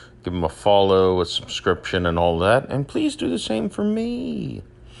below. Give him a follow, a subscription, and all that. And please do the same for me.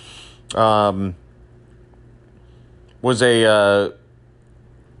 Anyways,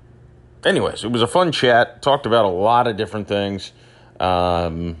 it was a fun chat. Talked about a lot of different things.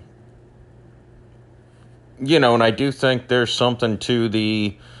 And I do think there's something to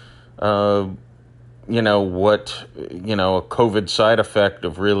the, a COVID side effect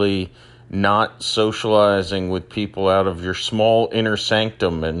of really not socializing with people out of your small inner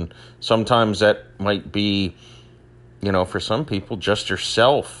sanctum. And sometimes that might be, for some people, just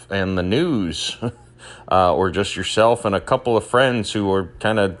yourself and the news, or just yourself and a couple of friends who are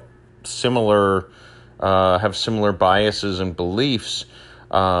kind of similar, have similar biases and beliefs.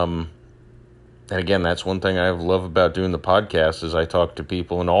 And again, that's one thing I love about doing the podcast is I talk to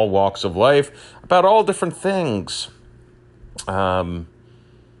people in all walks of life about all different things. So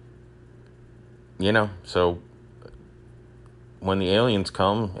when the aliens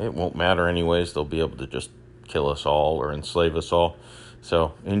come, it won't matter anyways. They'll be able to just kill us all or enslave us all.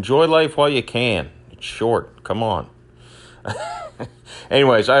 So enjoy life while you can. It's short. Come on.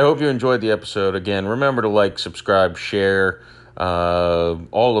 Anyways, I hope you enjoyed the episode. Again, remember to like, subscribe, share,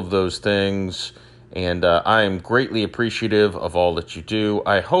 all of those things. And I am greatly appreciative of all that you do.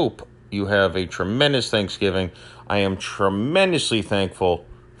 I hope you have a tremendous Thanksgiving. I am tremendously thankful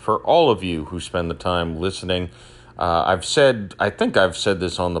for all of you who spend the time listening. I think I've said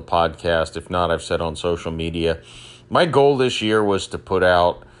this on the podcast. If not, I've said on social media. My goal this year was to put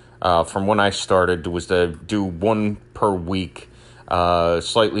out, from when I started, was to do one per week,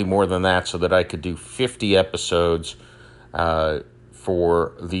 slightly more than that, so that I could do 50 episodes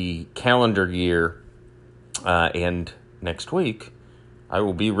for the calendar year. And next week, I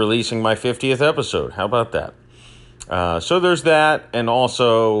will be releasing my 50th episode. How about that? So there's that. And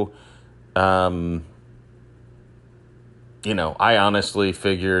also, I honestly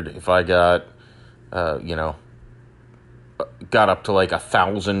figured if I got up to like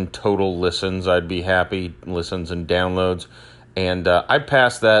 1,000 total listens, I'd be happy. Listens and downloads. And I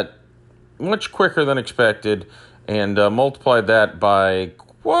passed that much quicker than expected and multiplied that by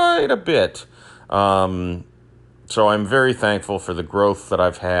quite a bit. So I'm very thankful for the growth that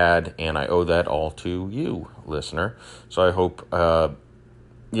I've had, and I owe that all to you, listener. So I hope,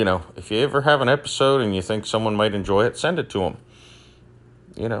 if you ever have an episode and you think someone might enjoy it, send it to them.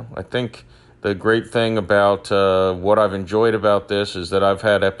 I think the great thing about what I've enjoyed about this is that I've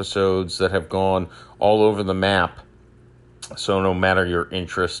had episodes that have gone all over the map. So no matter your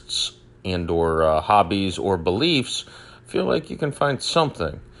interests and or hobbies or beliefs, I feel like you can find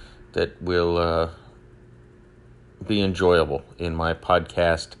something that will be enjoyable in my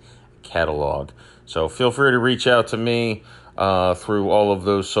podcast catalog. So feel free to reach out to me through all of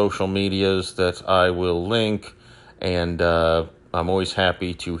those social medias that I will link. And I'm always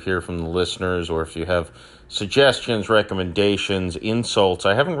happy to hear from the listeners, or if you have suggestions, recommendations, insults.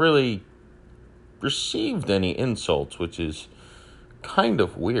 I haven't really received any insults, which is kind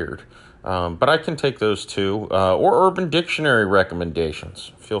of weird. But I can take those too. Or Urban Dictionary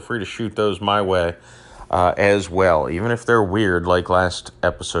recommendations. Feel free to shoot those my way as well, even if they're weird like last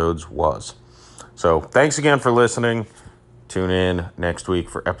episode's was. So thanks again for listening. Tune in next week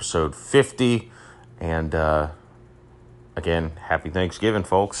for episode 50. And again, happy Thanksgiving,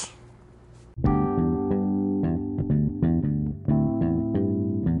 folks.